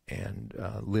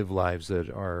live lives that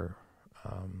are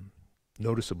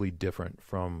noticeably different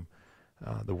from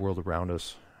the world around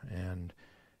us, and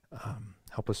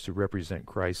help us to represent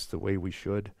Christ the way we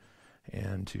should,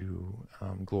 and to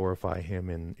glorify him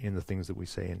in the things that we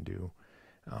say and do.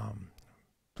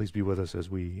 Please be with us as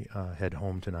we head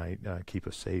home tonight. Keep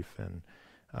us safe, and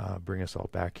bring us all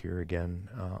back here again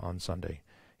on Sunday.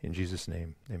 In Jesus'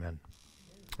 name, amen.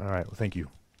 All right. Well, thank you.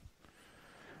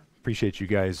 Appreciate you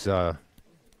guys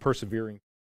persevering.